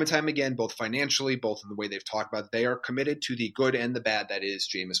proven time and time again, both financially, both in the way they've talked about it, they are committed to the good and the bad that is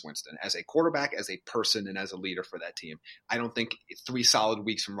Jameis Winston as a quarterback, as a person, and as a leader for that team. I don't think 3 solid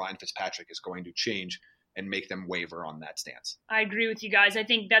weeks from Ryan Fitzpatrick is going to change and make them waver on that stance. I agree with you guys. I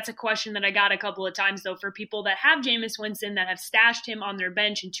think that's a question that I got a couple of times, though, for people that have Jameis Winston, that have stashed him on their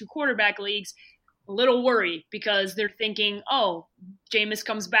bench in 2 quarterback leagues. A little worried because they're thinking, oh, Jameis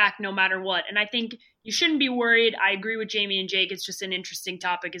comes back no matter what. And I think you shouldn't be worried. I agree with Jamie and Jake. It's just an interesting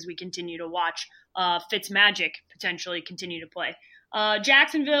topic as we continue to watch Fitzmagic potentially continue to play.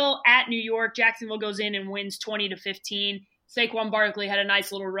 Jacksonville at New York. Jacksonville goes in and wins 20-15. Saquon Barkley had a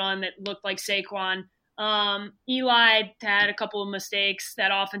nice little run that looked like Saquon. Eli had a couple of mistakes. That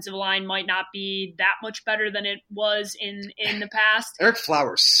offensive line might not be that much better than it was in the past. Eric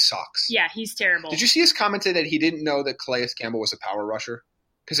Flowers sucks. Yeah, he's terrible. Did you see us commented that he didn't know that Calais Campbell was a power rusher?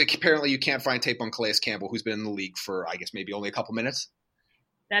 Because apparently you can't find tape on Calais Campbell, who's been in the league for, I guess, maybe only a couple minutes.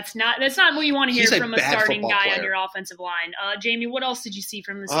 That's not what you want to hear from a starting guy player on your offensive line. Jamie, what else did you see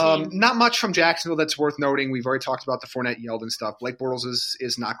from this team? Not much from Jacksonville that's worth noting. We've already talked about the Fournette Yeldon stuff. Blake Bortles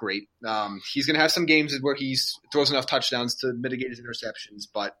is not great. He's going to have some games where he throws enough touchdowns to mitigate his interceptions,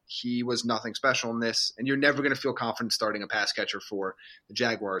 but he was nothing special in this, and you're never going to feel confident starting a pass catcher for the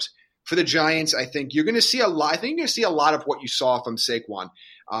Jaguars. For the Giants, I think you're going to see a lot. I think you're going to see a lot of what you saw from Saquon.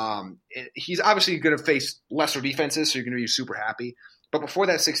 He's obviously going to face lesser defenses, so you're going to be super happy. But before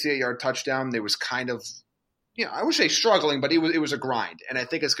that 68-yard touchdown, there was kind of, I would say struggling, but it was a grind. And I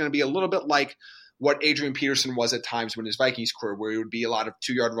think it's going to be a little bit like what Adrian Peterson was at times when his Vikings career, where it would be a lot of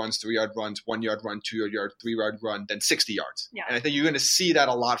 2-yard runs, 3-yard runs, 1-yard run, 2-yard, 3-yard run, then 60 yards. Yeah. And I think you're going to see that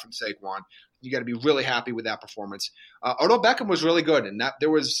a lot from Saquon. You got to be really happy with that performance. Odell Beckham was really good, and he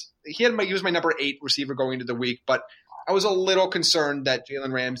was my number 8 receiver going into the week, but I was a little concerned that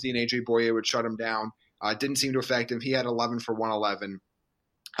Jalen Ramsey and AJ Bouye would shut him down. Didn't seem to affect him. He had 11 for 111.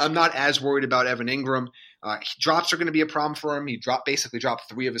 I'm not as worried about Evan Ingram. Drops are going to be a problem for him. He basically dropped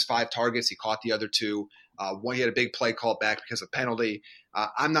 3 of his 5 targets. He caught the other 2. He had a big play called back because of penalty.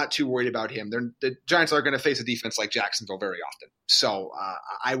 I'm not too worried about him. The Giants are going to face a defense like Jacksonville very often. So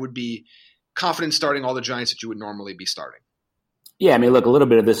I would be confident starting all the Giants that you would normally be starting. Yeah, I mean, look, a little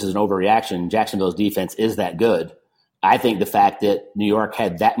bit of this is an overreaction. Jacksonville's defense is that good. I think the fact that New York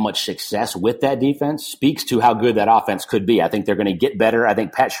had that much success with that defense speaks to how good that offense could be. I think they're going to get better. I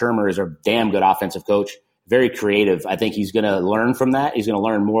think Pat Shurmur is a damn good offensive coach, very creative. I think he's going to learn from that. He's going to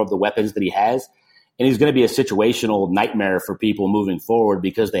learn more of the weapons that he has. And he's going to be a situational nightmare for people moving forward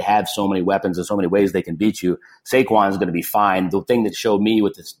because they have so many weapons and so many ways they can beat you. Saquon is going to be fine. The thing that showed me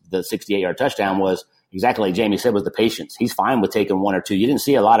with the 68-yard touchdown was exactly like Jamie said, was the patience. He's fine with taking 1 or 2. You didn't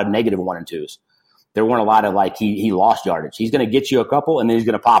see a lot of negative 1 and 2s. There weren't a lot of he lost yardage. He's going to get you a couple, and then he's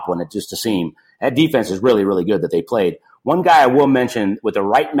going to pop one just to seem. That defense is really, really good that they played. One guy I will mention with the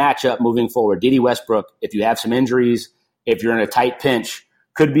right matchup moving forward, Dede Westbrook, if you have some injuries, if you're in a tight pinch,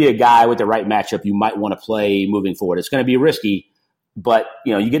 could be a guy with the right matchup you might want to play moving forward. It's going to be risky, but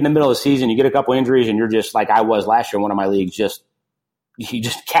you get in the middle of the season, you get a couple injuries, and you're just like I was last year in one of my leagues, just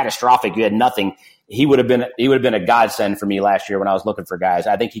catastrophic. You had nothing. He would have been a godsend for me last year when I was looking for guys.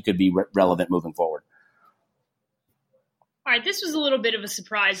 I think he could be relevant moving forward. All right, this was a little bit of a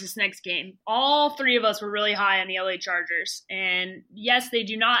surprise, this next game. All 3 of us were really high on the LA Chargers. And yes, they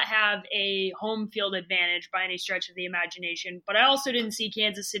do not have a home field advantage by any stretch of the imagination. But I also didn't see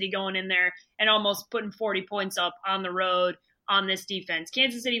Kansas City going in there and almost putting 40 points up on the road on this defense.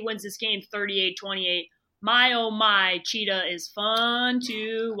 Kansas City wins this game 38-28. My, oh my, Cheetah is fun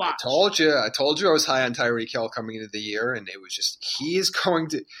to watch. I told you I was high on Tyreek Hill coming into the year, and it was just he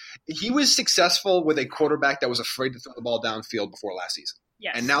was successful with a quarterback that was afraid to throw the ball downfield before last season.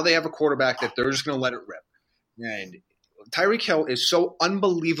 Yes. And now they have a quarterback that they're just going to let it rip. And Tyreek Hill is so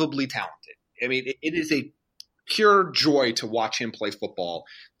unbelievably talented. I mean, it is a pure joy to watch him play football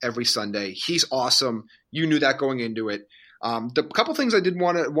every Sunday. He's awesome. You knew that going into it. The couple things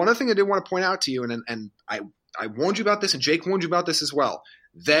one other thing I did want to point out to you, and I warned you about this, and Jake warned you about this as well.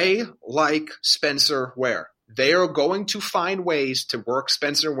 They like Spencer Ware. They are going to find ways to work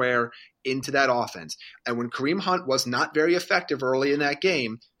Spencer Ware into that offense. And when Kareem Hunt was not very effective early in that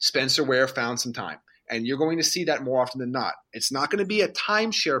game, Spencer Ware found some time. And you're going to see that more often than not. It's not going to be a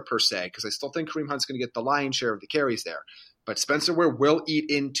timeshare per se, because I still think Kareem Hunt's going to get the lion's share of the carries there. But Spencer Ware will eat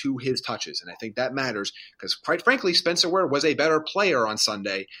into his touches, and I think that matters because, quite frankly, Spencer Ware was a better player on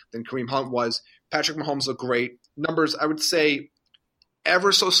Sunday than Kareem Hunt was. Patrick Mahomes looked great. Numbers, I would say,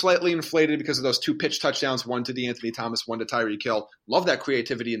 ever so slightly inflated because of those 2 pitch touchdowns, one to DeAnthony Thomas, one to Tyreek Hill. Love that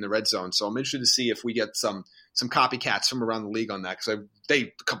creativity in the red zone, so I'm interested to see if we get some copycats from around the league on that because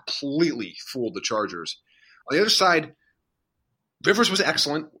they completely fooled the Chargers. On the other side, Rivers was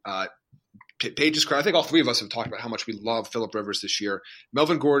excellent. Page's credit. I think all 3 of us have talked about how much we love Phillip Rivers this year.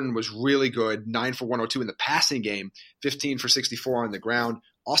 Melvin Gordon was really good, 9 for 102 in the passing game, 15 for 64 on the ground.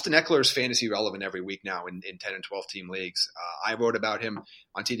 Austin Eckler is fantasy relevant every week now in 10 and 12 team leagues. I wrote about him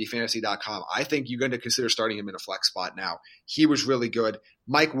on TDFantasy.com. I think you're going to consider starting him in a flex spot now. He was really good.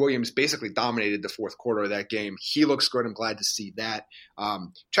 Mike Williams basically dominated the fourth quarter of that game. He looks good. I'm glad to see that.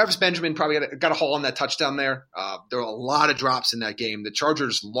 Travis Benjamin probably got a haul on that touchdown there. There were a lot of drops in that game. The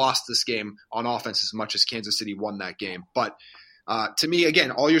Chargers lost this game on offense as much as Kansas City won that game. But to me, again,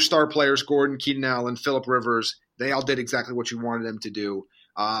 all your star players, Gordon, Keenan Allen, Phillip Rivers, they all did exactly what you wanted them to do.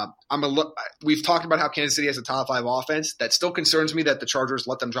 We've talked about how Kansas City has a top 5 offense. That still concerns me that the Chargers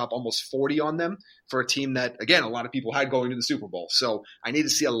let them drop almost 40 on them for a team that, again, a lot of people had going to the Super Bowl. So I need to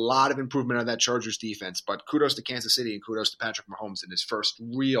see a lot of improvement on that Chargers defense. But kudos to Kansas City and kudos to Patrick Mahomes in his first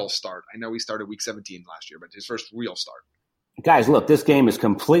real start. I know he started Week 17 last year, but his first real start. Guys, look, this game is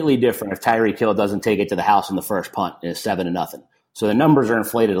completely different if Tyreek Hill doesn't take it to the house in the first punt and it's 7-0. So the numbers are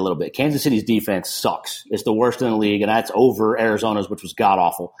inflated a little bit. Kansas City's defense sucks. It's the worst in the league, and that's over Arizona's, which was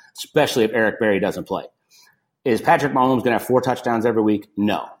god-awful, especially if Eric Berry doesn't play. Is Patrick Mahomes going to have 4 touchdowns every week?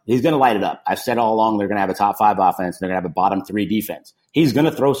 No. He's going to light it up. I've said all along they're going to have a top 5 offense. They're going to have a bottom 3 defense. He's going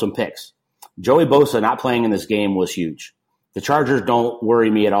to throw some picks. Joey Bosa not playing in this game was huge. The Chargers don't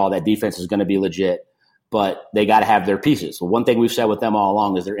worry me at all. That defense is going to be legit, but they got to have their pieces. So one thing we've said with them all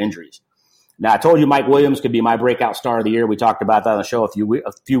along is their injuries. Now, I told you Mike Williams could be my breakout star of the year. We talked about that on the show a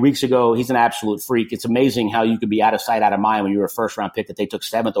few weeks ago. He's an absolute freak. It's amazing how you could be out of sight, out of mind when you were a first-round pick that they took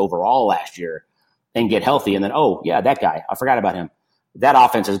 7th overall last year and get healthy. And then, oh, yeah, that guy. I forgot about him. That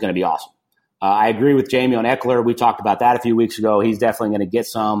offense is going to be awesome. I agree with Jamie on Eckler. We talked about that a few weeks ago. He's definitely going to get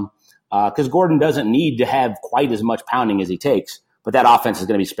some because Gordon doesn't need to have quite as much pounding as he takes. But that offense is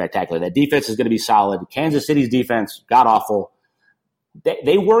going to be spectacular. That defense is going to be solid. Kansas City's defense, god-awful.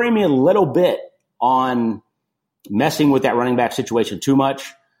 They worry me a little bit on messing with that running back situation too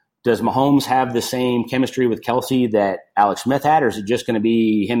much. Does Mahomes have the same chemistry with Kelsey that Alex Smith had, or is it just going to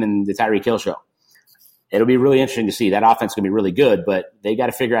be him and the Tyreek Hill show? It'll be really interesting to see. That offense is going to be really good, but they got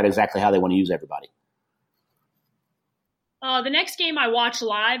to figure out exactly how they want to use everybody. The next game I watched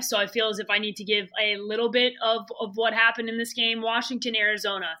live, so I feel as if I need to give a little bit of what happened in this game. Washington,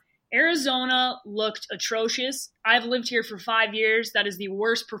 Arizona. Arizona looked atrocious. I've lived here for 5 years. That is the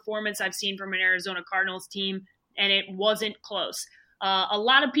worst performance I've seen from an Arizona Cardinals team, and it wasn't close. A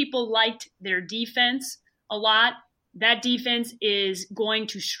lot of people liked their defense a lot. That defense is going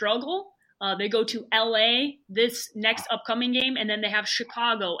to struggle. They go to L.A. this next upcoming game, and then they have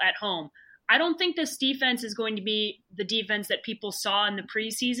Chicago at home. I don't think this defense is going to be the defense that people saw in the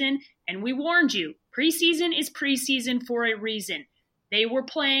preseason, and we warned you. Preseason is preseason for a reason. They were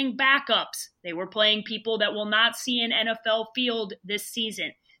playing backups. They were playing people that will not see an NFL field this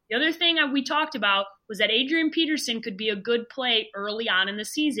season. The other thing we talked about was that Adrian Peterson could be a good play early on in the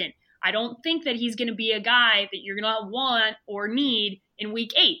season. I don't think that he's going to be a guy that you're going to want or need in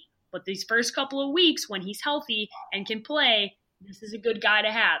week 8. But these first couple of weeks when he's healthy and can play, this is a good guy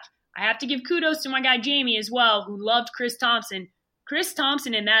to have. I have to give kudos to my guy Jamie as well, who loved Chris Thompson. Chris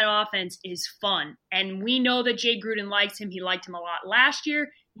Thompson in that offense is fun, and we know that Jay Gruden likes him. He liked him a lot last year.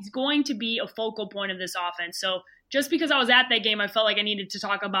 He's going to be a focal point of this offense. So just because I was at that game, I felt like I needed to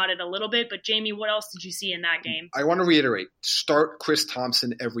talk about it a little bit. But, Jamie, what else did you see in that game? I want to reiterate, start Chris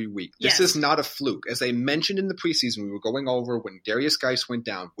Thompson every week. This is not a fluke. As I mentioned in the preseason, we were going over when Darius Geis went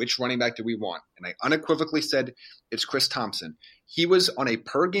down, which running back do we want? And I unequivocally said it's Chris Thompson. He was on a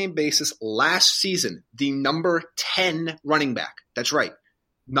per-game basis last season, the number 10 running back. That's right.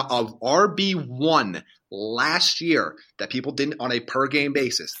 Of RB1 last year that people didn't on a per-game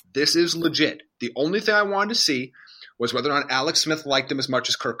basis. This is legit. The only thing I wanted to see was whether or not Alex Smith liked him as much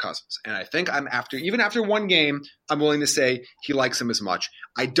as Kirk Cousins. And I think even after one game, I'm willing to say he likes him as much.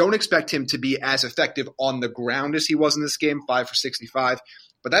 I don't expect him to be as effective on the ground as he was in this game, 5 for 65.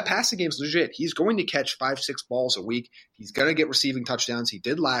 But that passing game is legit. He's going to catch 5-6 balls a week. He's going to get receiving touchdowns. He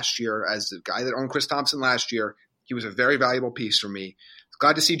did last year as the guy that owned Chris Thompson last year. He was a very valuable piece for me.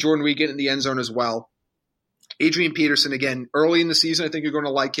 Glad to see Jordan Reed get in the end zone as well. Adrian Peterson, again, early in the season, I think you're going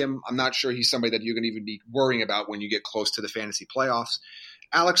to like him. I'm not sure he's somebody that you're going to even be worrying about when you get close to the fantasy playoffs.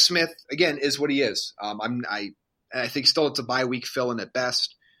 Alex Smith, again, is what he is. I think still it's a bye week fill-in at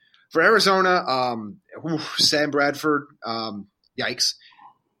best. For Arizona, Sam Bradford, yikes.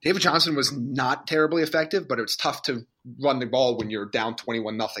 David Johnson was not terribly effective, but it's tough to run the ball when you're down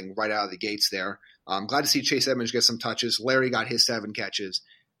 21-0 right out of the gates there. I'm glad to see Chase Edmonds get some touches. Larry got his 7 catches.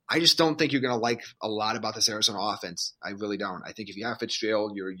 I just don't think you're going to like a lot about this Arizona offense. I really don't. I think if you have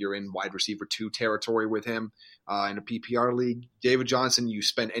Fitzgerald, you're in wide receiver 2 territory with him in a PPR league. David Johnson, you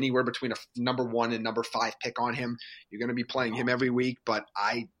spend anywhere between a number 1 and number 5 pick on him. You're going to be playing him every week, but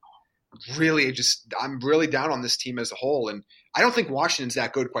I'm really down on this team as a whole. And I don't think Washington's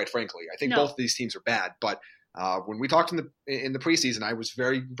that good, quite frankly. I think both of these teams are bad, but when we talked in the preseason, I was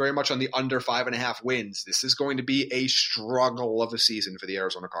very, very much on the under 5.5 wins. This is going to be a struggle of a season for the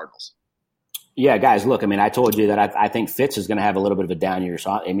Arizona Cardinals. Yeah, guys, look, I told you that I think Fitz is going to have a little bit of a down year.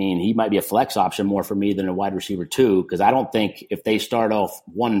 So, he might be a flex option more for me than a wide receiver 2, because I don't think if they start off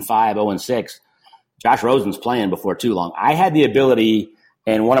 1-5, 0-6, Josh Rosen's playing before too long. I had the ability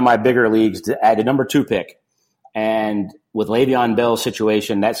in one of my bigger leagues to add a number 2 pick. And with Le'Veon Bell's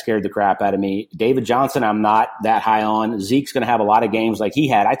situation, that scared the crap out of me. David Johnson, I'm not that high on. Zeke's going to have a lot of games like he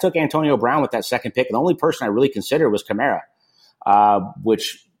had. I took Antonio Brown with that second pick. The only person I really considered was Kamara,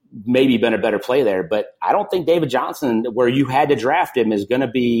 which maybe been a better play there. But I don't think David Johnson, where you had to draft him, is going to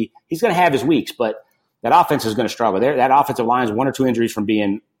be – he's going to have his weeks. But that offense is going to struggle. That offensive line is 1 or 2 injuries from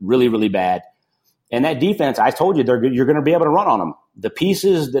being really, really bad. And that defense, I told you, you're going to be able to run on them. The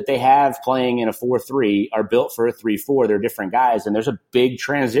pieces that they have playing in a 4-3 are built for a 3-4. They're different guys, and there's a big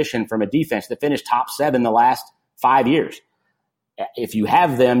transition from a defense that finished top 7 the last 5 years. If you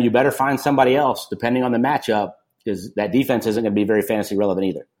have them, you better find somebody else, depending on the matchup, because that defense isn't going to be very fantasy relevant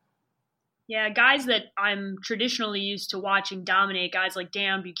either. Yeah, guys that I'm traditionally used to watching dominate, guys like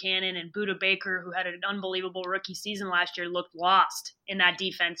Dan Buchanan and Budda Baker, who had an unbelievable rookie season last year, looked lost in that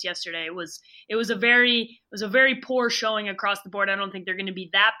defense yesterday. It was a very poor showing across the board. I don't think they're going to be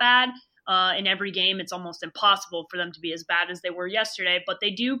that bad in every game. It's almost impossible for them to be as bad as they were yesterday, but they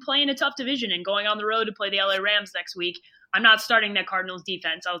do play in a tough division, and going on the road to play the LA Rams next week, I'm not starting that Cardinals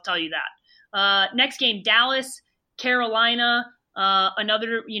defense. I'll tell you that. Next game, Dallas, Carolina.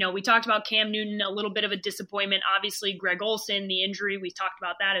 Another, we talked about Cam Newton, a little bit of a disappointment. Obviously, Greg Olsen, the injury, we talked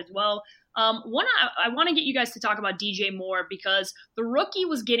about that as well. I want to get you guys to talk about DJ Moore, because the rookie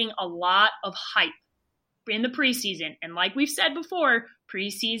was getting a lot of hype in the preseason. And like we've said before,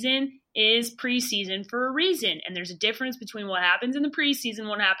 preseason is preseason for a reason. And there's a difference between what happens in the preseason and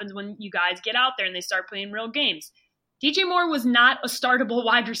what happens when you guys get out there and they start playing real games. DJ Moore was not a startable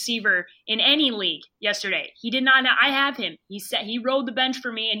wide receiver in any league yesterday. He did not. I have him. He rode the bench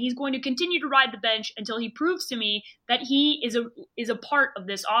for me, and he's going to continue to ride the bench until he proves to me that he is a part of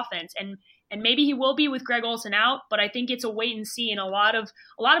this offense. And maybe he will be with Greg Olsen out, but I think it's a wait and see. And a lot of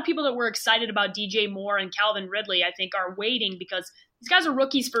people that were excited about DJ Moore and Calvin Ridley, I think, are waiting, because these guys are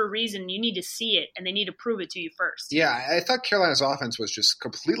rookies for a reason. You need to see it, and they need to prove it to you first. Yeah, I thought Carolina's offense was just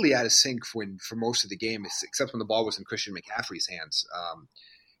completely out of sync for most of the game, except when the ball was in Christian McCaffrey's hands.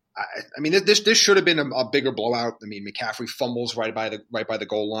 I mean, this should have been a bigger blowout. I mean, McCaffrey fumbles right by the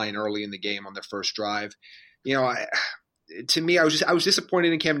goal line early in the game on their first drive. To me, I was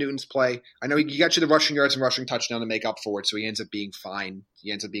disappointed in Cam Newton's play. I know he got you the rushing yards and rushing touchdown to make up for it, so he ends up being fine.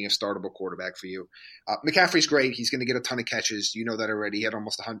 He ends up being a startable quarterback for you. McCaffrey's great. He's going to get a ton of catches. You know that already. He had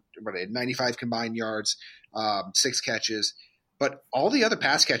almost 95 combined yards, 6 catches. But all the other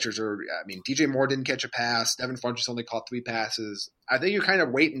pass catchers DJ Moore didn't catch a pass. Devin Funchess only caught 3 passes. I think you kind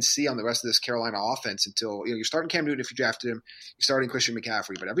of wait and see on the rest of this Carolina offense until you're starting Cam Newton if you drafted him. You're starting Christian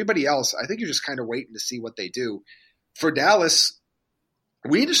McCaffrey. But everybody else, I think you're just kind of waiting to see what they do. For Dallas,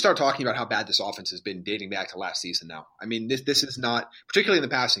 we need to start talking about how bad this offense has been dating back to last season now. I mean, this is not – particularly in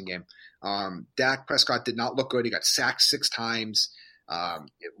the passing game. Dak Prescott did not look good. He got sacked 6 times.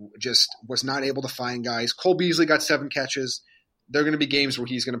 Just was not able to find guys. Cole Beasley got 7 catches. There are going to be games where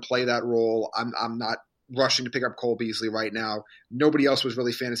he's going to play that role. I'm not rushing to pick up Cole Beasley right now. Nobody else was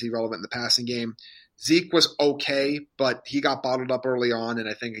really fantasy relevant in the passing game. Zeke was okay, but he got bottled up early on, and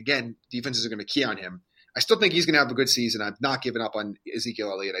I think, again, defenses are going to key on him. I still think he's going to have a good season. I've not given up on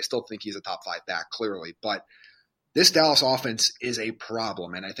Ezekiel Elliott. I still think he's a top 5 back, clearly. But this Dallas offense is a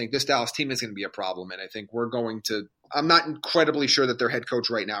problem, and I think this Dallas team is going to be a problem. And I think I'm not incredibly sure that their head coach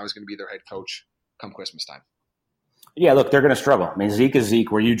right now is going to be their head coach come Christmas time. Yeah, look, they're going to struggle. I mean, Zeke is Zeke.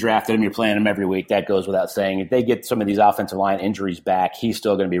 Where you drafted him, you're playing him every week. That goes without saying. If they get some of these offensive line injuries back, he's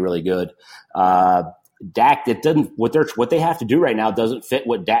still going to be really good. Dak, what they have to do right now doesn't fit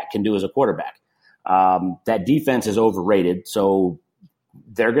what Dak can do as a quarterback. That defense is overrated, so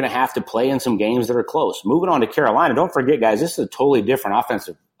they're going to have to play in some games that are close. Moving on to Carolina, don't forget, guys, this is a totally different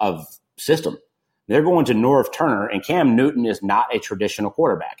offensive system. They're going to Norv Turner, and Cam Newton is not a traditional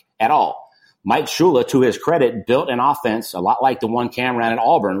quarterback at all. Mike Shula, to his credit, built an offense a lot like the one Cam ran at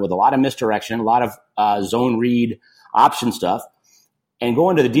Auburn, with a lot of misdirection, a lot of zone read option stuff. And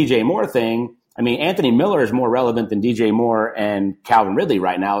going to the DJ Moore thing, I mean, Anthony Miller is more relevant than DJ Moore and Calvin Ridley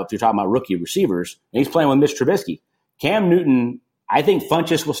right now if you're talking about rookie receivers. And he's playing with Mitch Trubisky. Cam Newton, I think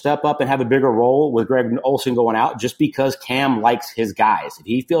Funchess will step up and have a bigger role with Greg Olsen going out just because Cam likes his guys. If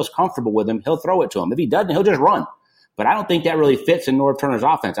he feels comfortable with them, he'll throw it to him. If he doesn't, he'll just run. But I don't think that really fits in Norv Turner's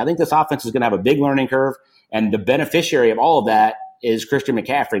offense. I think this offense is going to have a big learning curve, and the beneficiary of all of that is Christian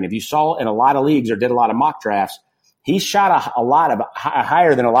McCaffrey. And if you saw in a lot of leagues or did a lot of mock drafts, he shot a lot of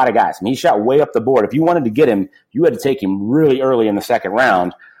higher than a lot of guys. I mean, he shot way up the board. If you wanted to get him, you had to take him really early in the second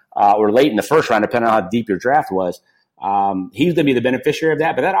round or late in the first round, depending on how deep your draft was. He's going to be the beneficiary of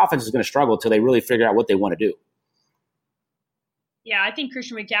that, but that offense is going to struggle until they really figure out what they want to do. Yeah, I think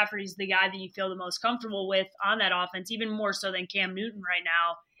Christian McCaffrey is the guy that you feel the most comfortable with on that offense, even more so than Cam Newton right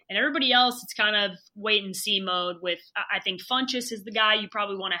now. And everybody else, it's kind of wait and see mode with, I think Funchess is the guy you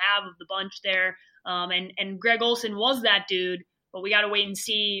probably want to have of the bunch there. And Greg Olsen was that dude, but we got to wait and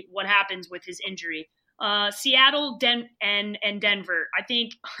see what happens with his injury. Seattle and Denver. I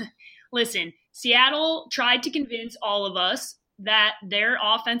think, listen, Seattle tried to convince all of us that their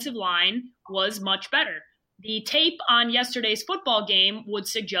offensive line was much better. The tape on yesterday's football game would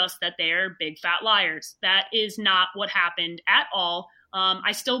suggest that they're big fat liars. That is not what happened at all.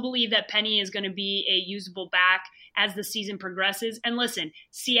 I still believe that Penny is going to be a usable back as the season progresses. And listen,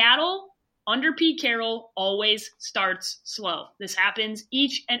 Seattle under Pete Carroll always starts slow. This happens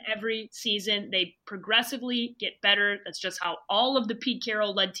each and every season. They progressively get better. That's just how all of the Pete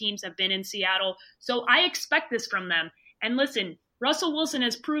Carroll-led teams have been in Seattle. So I expect this from them. And listen, Russell Wilson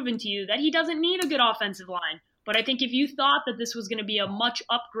has proven to you that he doesn't need a good offensive line. But I think if you thought that this was going to be a much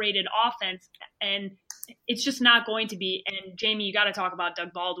upgraded offense, and it's just not going to be. And Jamie, you got to talk about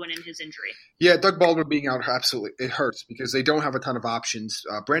Doug Baldwin and his injury. Yeah, Doug Baldwin being out, absolutely, it hurts because they don't have a ton of options.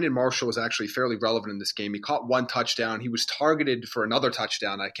 Brandon Marshall was actually fairly relevant in this game. He caught one touchdown. He was targeted for another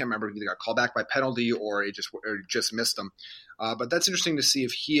touchdown. I can't remember if he got called back by penalty or he just missed him. But that's interesting to see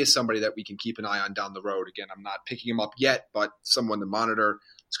if he is somebody that we can keep an eye on down the road. Again, I'm not picking him up yet, but someone to monitor.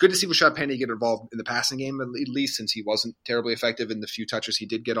 It's good to see Rashad Penny get involved in the passing game, at least since he wasn't terribly effective in the few touches he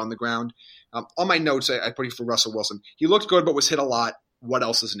did get on the ground. On my notes, I put it for Russell Wilson. He looked good, but was hit a lot. What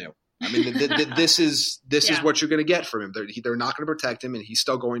else is new? I mean, this is what you're going to get from him. They're not going to protect him, and he's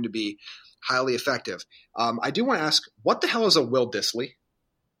still going to be highly effective. I do want to ask, what the hell is a Will Dissly?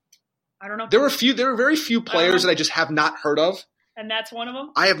 I don't know. There are very few players that I just have not heard of. And that's one of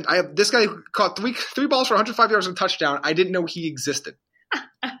them? I have this guy caught three balls for 105 yards and a touchdown. I didn't know he existed.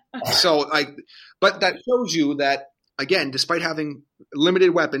 But that shows you that, again, despite having limited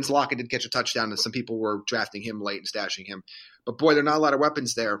weapons, Lockett did catch a touchdown, and some people were drafting him late and stashing him. But boy, there are not a lot of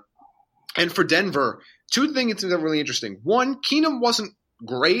weapons there. And for Denver, two things that are really interesting. One, Keenum wasn't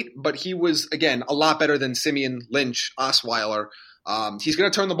great, but he was, again, a lot better than Simeon, Lynch, Osweiler. He's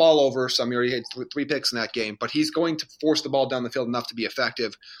going to turn the ball over some year. He had 3 picks in that game, but he's going to force the ball down the field enough to be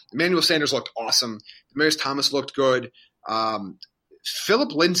effective. Emmanuel Sanders looked awesome. Demaryius Thomas looked good.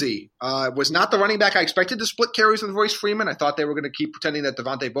 Philip Lindsay was not the running back I expected to split carries with Royce Freeman. I thought they were going to keep pretending that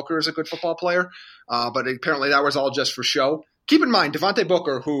Devontae Booker is a good football player, but apparently that was all just for show. Keep in mind, Devontae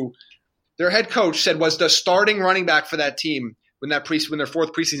Booker, who their head coach said was the starting running back for that team when their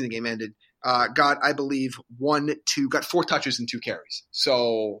 4th preseason game ended, got, I believe, 4 touches and 2 carries.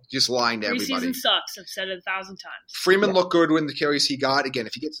 So just lying to everybody. Preseason sucks. I've said it 1,000 times. Freeman looked good when the carries he got. Again,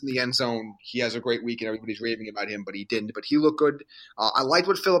 if he gets in the end zone, he has a great week and everybody's raving about him, but he didn't. But he looked good. I liked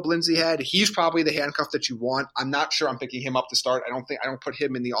what Philip Lindsay had. He's probably the handcuff that you want. I'm not sure I'm picking him up to start. I don't put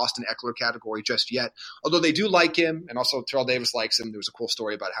him in the Austin Eckler category just yet, although they do like him, and also Terrell Davis likes him. There was a cool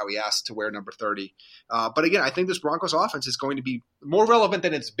story about how he asked to wear number 30. But again, I think this Broncos offense is going to be more relevant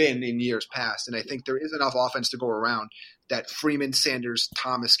than it's been in years past, and I think there is enough offense to go around that Freeman, Sanders,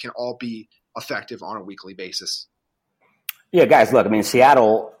 Thomas can all be effective on a weekly basis. Yeah, guys, look, I mean,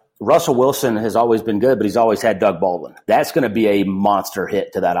 Seattle, Russell Wilson has always been good, but he's always had Doug Baldwin. That's going to be a monster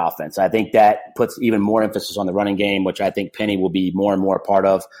hit to that offense. I think that puts even more emphasis on the running game, which I think Penny will be more and more a part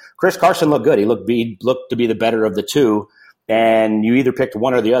of. Chris Carson looked good. He looked to be the better of the two. And you either picked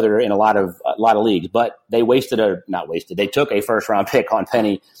one or the other in a lot of leagues, but they they took a first-round pick on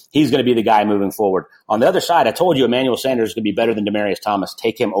Penny. He's going to be the guy moving forward. On the other side, I told you Emmanuel Sanders is going to be better than Demaryius Thomas.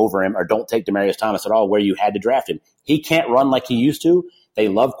 Take him over him, or don't take Demaryius Thomas at all where you had to draft him. He can't run like he used to. They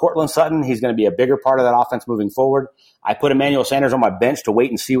love Cortland Sutton. He's going to be a bigger part of that offense moving forward. I put Emmanuel Sanders on my bench to wait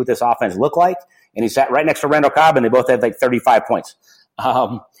and see what this offense looked like, and he sat right next to Randall Cobb, and they both had like 35 points.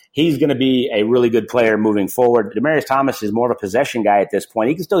 He's going to be a really good player moving forward. Demaryius Thomas is more of a possession guy at this point.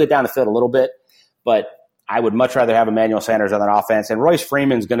 He can still get down the field a little bit, but I would much rather have Emmanuel Sanders on that offense. And Royce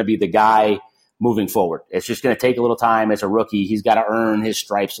Freeman's going to be the guy moving forward. It's just going to take a little time. As a rookie, he's got to earn his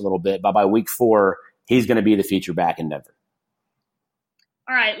stripes a little bit. But by week 4, he's going to be the feature back in Denver.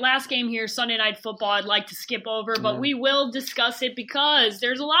 All right, last game here, Sunday Night Football. I'd like to skip over, but we will discuss it because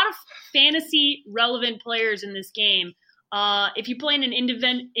there's a lot of fantasy-relevant players in this game. If you play in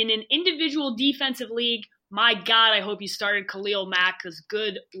an individual defensive league, my God, I hope you started Khalil Mack because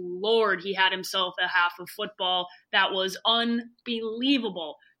good Lord, he had himself a half of football that was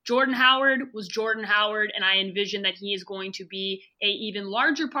unbelievable. Jordan Howard was Jordan Howard, and I envision that he is going to be an even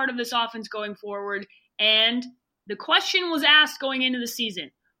larger part of this offense going forward. And the question was asked going into the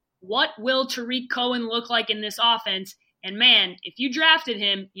season, what will Tariq Cohen look like in this offense? And, man, if you drafted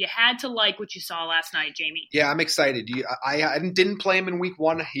him, you had to like what you saw last night, Jamie. Yeah, I'm excited. I didn't play him in week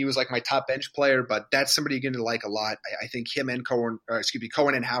 1. He was like my top bench player, but that's somebody you're going to like a lot. I think him and Cohen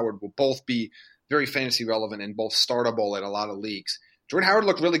and Howard will both be very fantasy relevant and both startable in a lot of leagues. Jordan Howard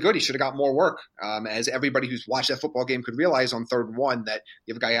looked really good. He should have got more work. As everybody who's watched that football game could realize on 3rd and 1 that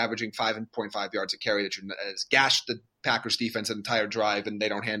you have a guy averaging 5.5 yards a carry that has gashed the Packers defense an entire drive and they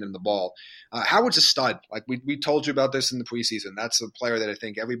don't hand him the ball. Howard's a stud. Like we told you about this in the preseason. That's a player that I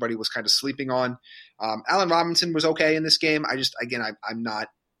think everybody was kind of sleeping on. Allen Robinson was okay in this game. I'm not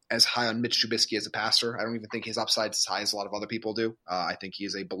as high on Mitch Trubisky as a passer. I don't even think his upside is as high as a lot of other people do. I think he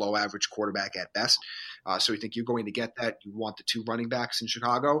is a below average quarterback at best. So you think you're going to get that. You want the 2 running backs in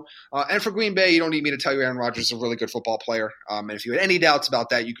Chicago. And for Green Bay, you don't need me to tell you Aaron Rodgers is a really good football player. And if you had any doubts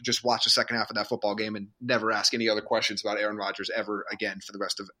about that, you could just watch the second half of that football game and never ask any other questions about Aaron Rodgers ever again for the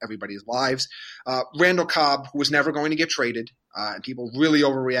rest of everybody's lives. Randall Cobb, who was never going to get traded, and people really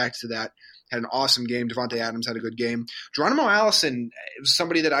overreact to that, had an awesome game. Devontae Adams had a good game. Geronimo Allison was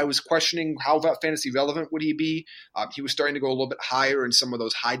somebody that I was questioning how fantasy relevant would he be. He was starting to go a little bit higher in some of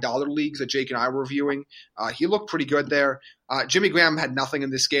those high-dollar leagues that Jake and I were reviewing. He looked pretty good there. Jimmy Graham had nothing in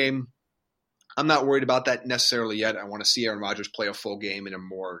this game. I'm not worried about that necessarily yet. I want to see Aaron Rodgers play a full game in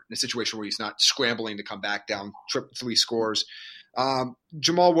a situation where he's not scrambling to come back down 3 scores.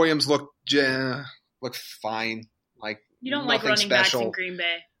 Jamal Williams looked fine. You don't like running backs in Green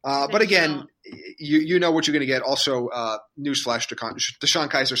Bay. But again, you know what you're going to get. Also, newsflash, DeShone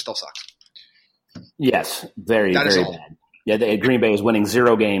Kizer still sucks. Yes, very bad. Yeah, Green Bay is winning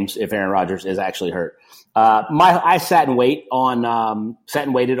 0 games if Aaron Rodgers is actually hurt. I sat and waited on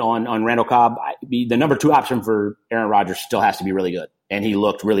Randall Cobb. The number 2 option for Aaron Rodgers still has to be really good, and he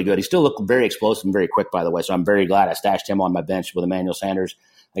looked really good. He still looked very explosive and very quick, by the way. So I'm very glad I stashed him on my bench with Emmanuel Sanders,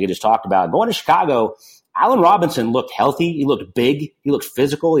 like I just talked about. Going to Chicago, Allen Robinson looked healthy. He looked big. He looked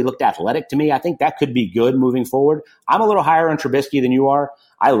physical. He looked athletic to me. I think that could be good moving forward. I'm a little higher on Trubisky than you are.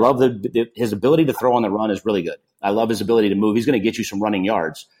 I love his ability to throw on the run is really good. I love his ability to move. He's going to get you some running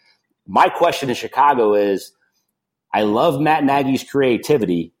yards. My question in Chicago is, I love Matt Nagy's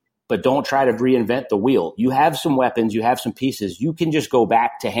creativity, but don't try to reinvent the wheel. You have some weapons. You have some pieces. You can just go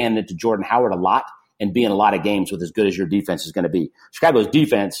back to hand it to Jordan Howard a lot and be in a lot of games with as good as your defense is going to be. Chicago's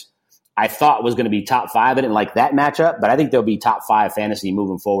defense, I thought was going to be top 5. I didn't like that matchup, but I think they'll be top 5 fantasy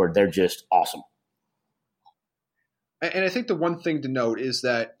moving forward. They're just awesome. And I think the one thing to note is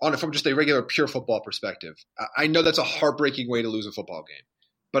that from just a regular pure football perspective, I know that's a heartbreaking way to lose a football game,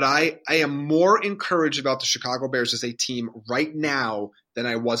 but I am more encouraged about the Chicago Bears as a team right now than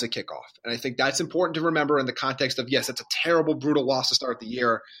I was at kickoff. And I think that's important to remember in the context of, yes, it's a terrible, brutal loss to start the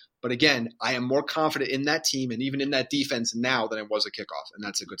year. But again, I am more confident in that team and even in that defense now than I was at kickoff, and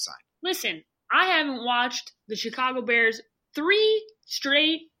that's a good sign. Listen, I haven't watched the Chicago Bears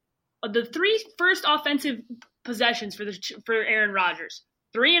the 3 first offensive possessions for Aaron Rodgers.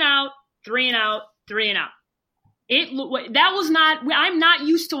 3 and out, 3 and out, 3 and out. I'm not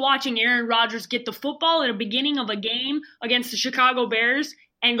used to watching Aaron Rodgers get the football at the beginning of a game against the Chicago Bears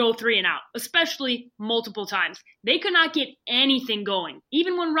and go 3 and out, especially multiple times. They could not get anything going,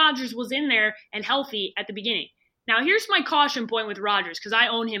 even when Rodgers was in there and healthy at the beginning. Now, here's my caution point with Rodgers, because I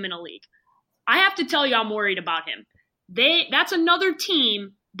own him in a league. I have to tell you I'm worried about him. That's another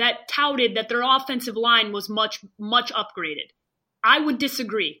team that touted that their offensive line was much, much upgraded. I would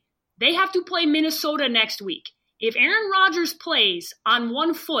disagree. They have to play Minnesota next week. If Aaron Rodgers plays on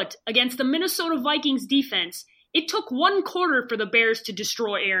 1 foot against the Minnesota Vikings defense, it took 1 quarter for the Bears to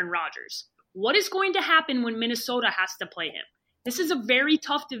destroy Aaron Rodgers. What is going to happen when Minnesota has to play him? This is a very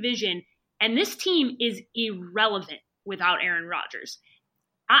tough division, and this team is irrelevant without Aaron Rodgers.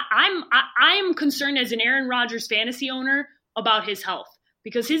 I'm concerned as an Aaron Rodgers fantasy owner about his health,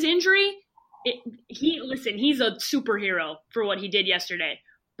 because his injury, he's a superhero for what he did yesterday,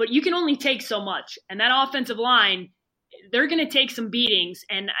 but you can only take so much. And that offensive line, they're going to take some beatings,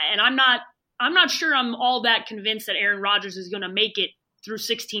 and I'm not sure I'm all that convinced that Aaron Rodgers is going to make it through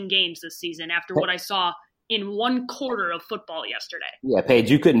 16 games this season after what I saw in 1 quarter of football yesterday. Yeah, Paige,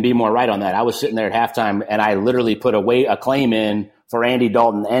 you couldn't be more right on that. I was sitting there at halftime, and I literally put a claim in for Andy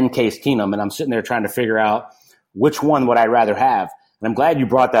Dalton and Case Keenum, and I'm sitting there trying to figure out which one would I rather have. And I'm glad you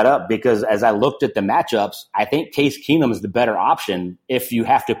brought that up, because as I looked at the matchups, I think Case Keenum is the better option if you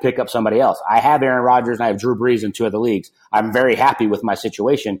have to pick up somebody else. I have Aaron Rodgers and I have Drew Brees in 2 of the leagues. I'm very happy with my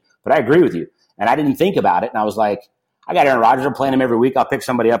situation, but I agree with you. And I didn't think about it, and I was like, I got Aaron Rodgers. I'm playing him every week. I'll pick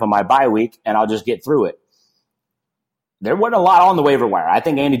somebody up on my bye week, and I'll just get through it. There wasn't a lot on the waiver wire. I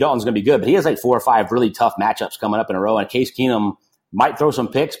think Andy Dalton's going to be good, but he has like 4 or 5 really tough matchups coming up in a row, and Case Keenum might throw some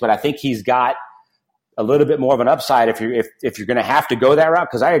picks, but I think he's got a little bit more of an upside if you're going to have to go that route,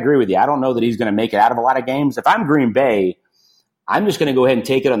 because I agree with you. I don't know that he's going to make it out of a lot of games. If I'm Green Bay, I'm just going to go ahead and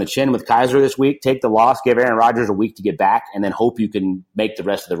take it on the chin with Kizer this week, take the loss, give Aaron Rodgers a week to get back, and then hope you can make the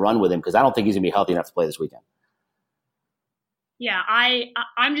rest of the run with him, because I don't think he's going to be healthy enough to play this weekend. Yeah,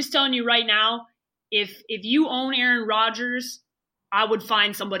 I'm just telling you right now, if you own Aaron Rodgers, I would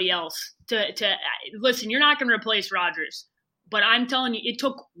find somebody else to listen. You're not going to replace Rodgers, but I'm telling you, it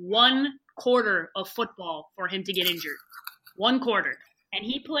took 1 quarter of football for him to get injured. 1 quarter. And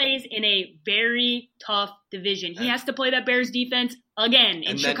he plays in a very tough division. He has to play that Bears defense again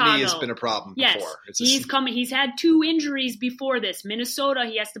in Chicago. And that knee has been a problem before. Yes, he's had 2 injuries before this. Minnesota,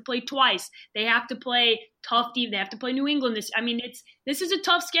 he has to play twice. They have to play tough team. They have to play New England. This is a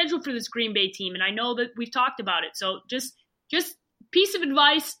tough schedule for this Green Bay team, and I know that we've talked about it. So just piece of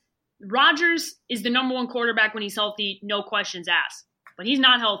advice: Rodgers is the number 1 quarterback when he's healthy, no questions asked. But he's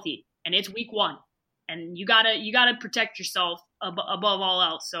not healthy, and it's week 1, and you gotta protect yourself above all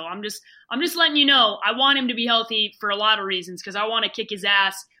else. So I'm just letting you know, I want him to be healthy for a lot of reasons, because I want to kick his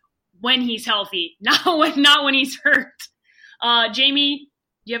ass when he's healthy, not when he's hurt. Jamie,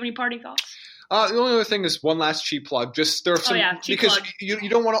 do you have any parting thoughts? The only other thing is one last cheap plug. Just there are some because you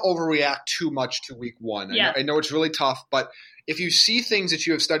don't want to overreact too much to week 1. Yeah. I know it's really tough, but if you see things that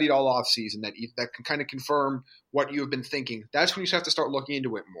you have studied all off season that can kind of confirm what you have been thinking, that's when you have to start looking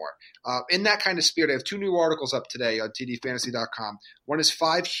into it more. In that kind of spirit, I have 2 new articles up today on tdfantasy.com. One is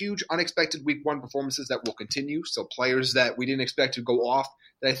 5 huge unexpected week 1 performances that will continue. So players that we didn't expect to go off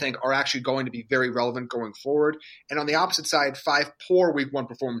that I think are actually going to be very relevant going forward. And on the opposite side, 5 poor week 1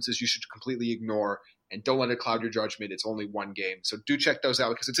 performances you should completely ignore. And don't let it cloud your judgment. It's only 1 game. So do check those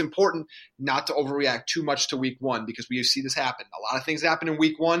out, because it's important not to overreact too much to week 1, because we see this happen. A lot of things happen in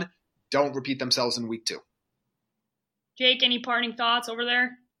week 1. Don't repeat themselves in week 2. Jake, any parting thoughts over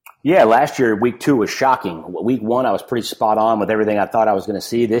there? Yeah, last year, week 2 was shocking. Week 1, I was pretty spot on with everything I thought I was going to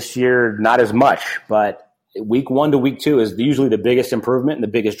see. This year, not as much. But week 1 to week 2 is usually the biggest improvement and the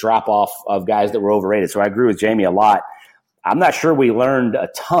biggest drop-off of guys that were overrated. So I agree with Jamie a lot. I'm not sure we learned a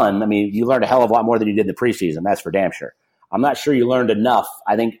ton. I mean, you learned a hell of a lot more than you did in the preseason. That's for damn sure. I'm not sure you learned enough.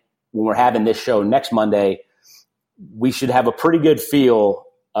 I think when we're having this show next Monday, we should have a pretty good feel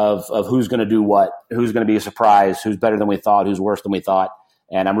of who's going to do what, who's going to be a surprise, who's better than we thought, who's worse than we thought.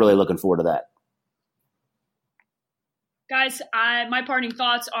 And I'm really looking forward to that. Guys, my parting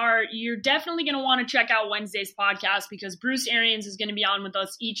thoughts are you're definitely going to want to check out Wednesday's podcast, because Bruce Arians is going to be on with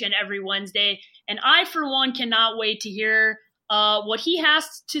us each and every Wednesday. And I, for one, cannot wait to hear what he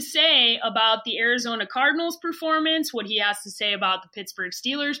has to say about the Arizona Cardinals performance, what he has to say about the Pittsburgh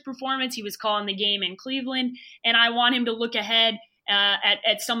Steelers performance. He was calling the game in Cleveland, and I want him to look ahead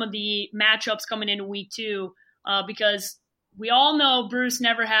at some of the matchups coming into week 2, because we all know Bruce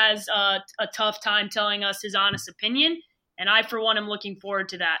never has a tough time telling us his honest opinion. And I, for one, am looking forward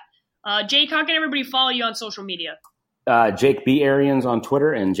to that. Jake, how can everybody follow you on social media? Jake B. Arians on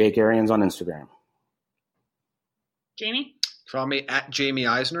Twitter and Jake Arians on Instagram. Jamie? Follow me at Jamie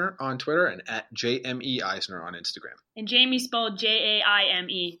Eisner on Twitter and at JME Eisner on Instagram. And Jamie spelled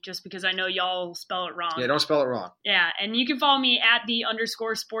Jaime, just because I know y'all spell it wrong. Yeah, don't spell it wrong. Yeah, and you can follow me at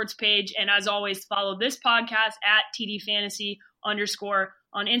 _sports page. And as always, follow this podcast at TDFantasy_ on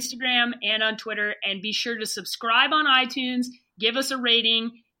Instagram and on Twitter. And be sure to subscribe on iTunes, give us a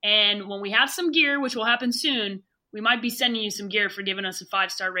rating. And when we have some gear, which will happen soon, we might be sending you some gear for giving us a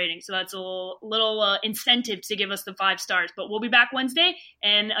 5-star rating. So that's a little incentive to give us the 5 stars. But we'll be back Wednesday.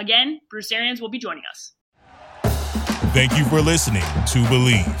 And again, Bruce Arians will be joining us. Thank you for listening to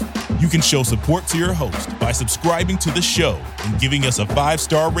Believe. You can show support to your host by subscribing to the show and giving us a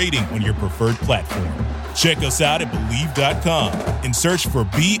 5-star rating on your preferred platform. Check us out at Believe.com and search for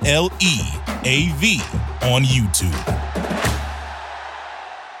BLEAV on YouTube.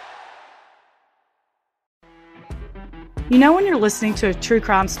 You know when you're listening to a true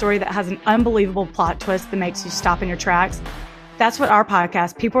crime story that has an unbelievable plot twist that makes you stop in your tracks? That's what our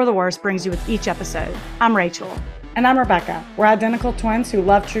podcast, People Are the Worst, brings you with each episode. I'm Rachel. And I'm Rebecca. We're identical twins who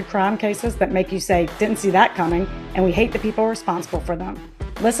love true crime cases that make you say, didn't see that coming, and we hate the people responsible for them.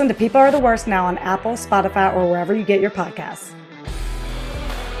 Listen to People Are the Worst now on Apple, Spotify, or wherever you get your podcasts.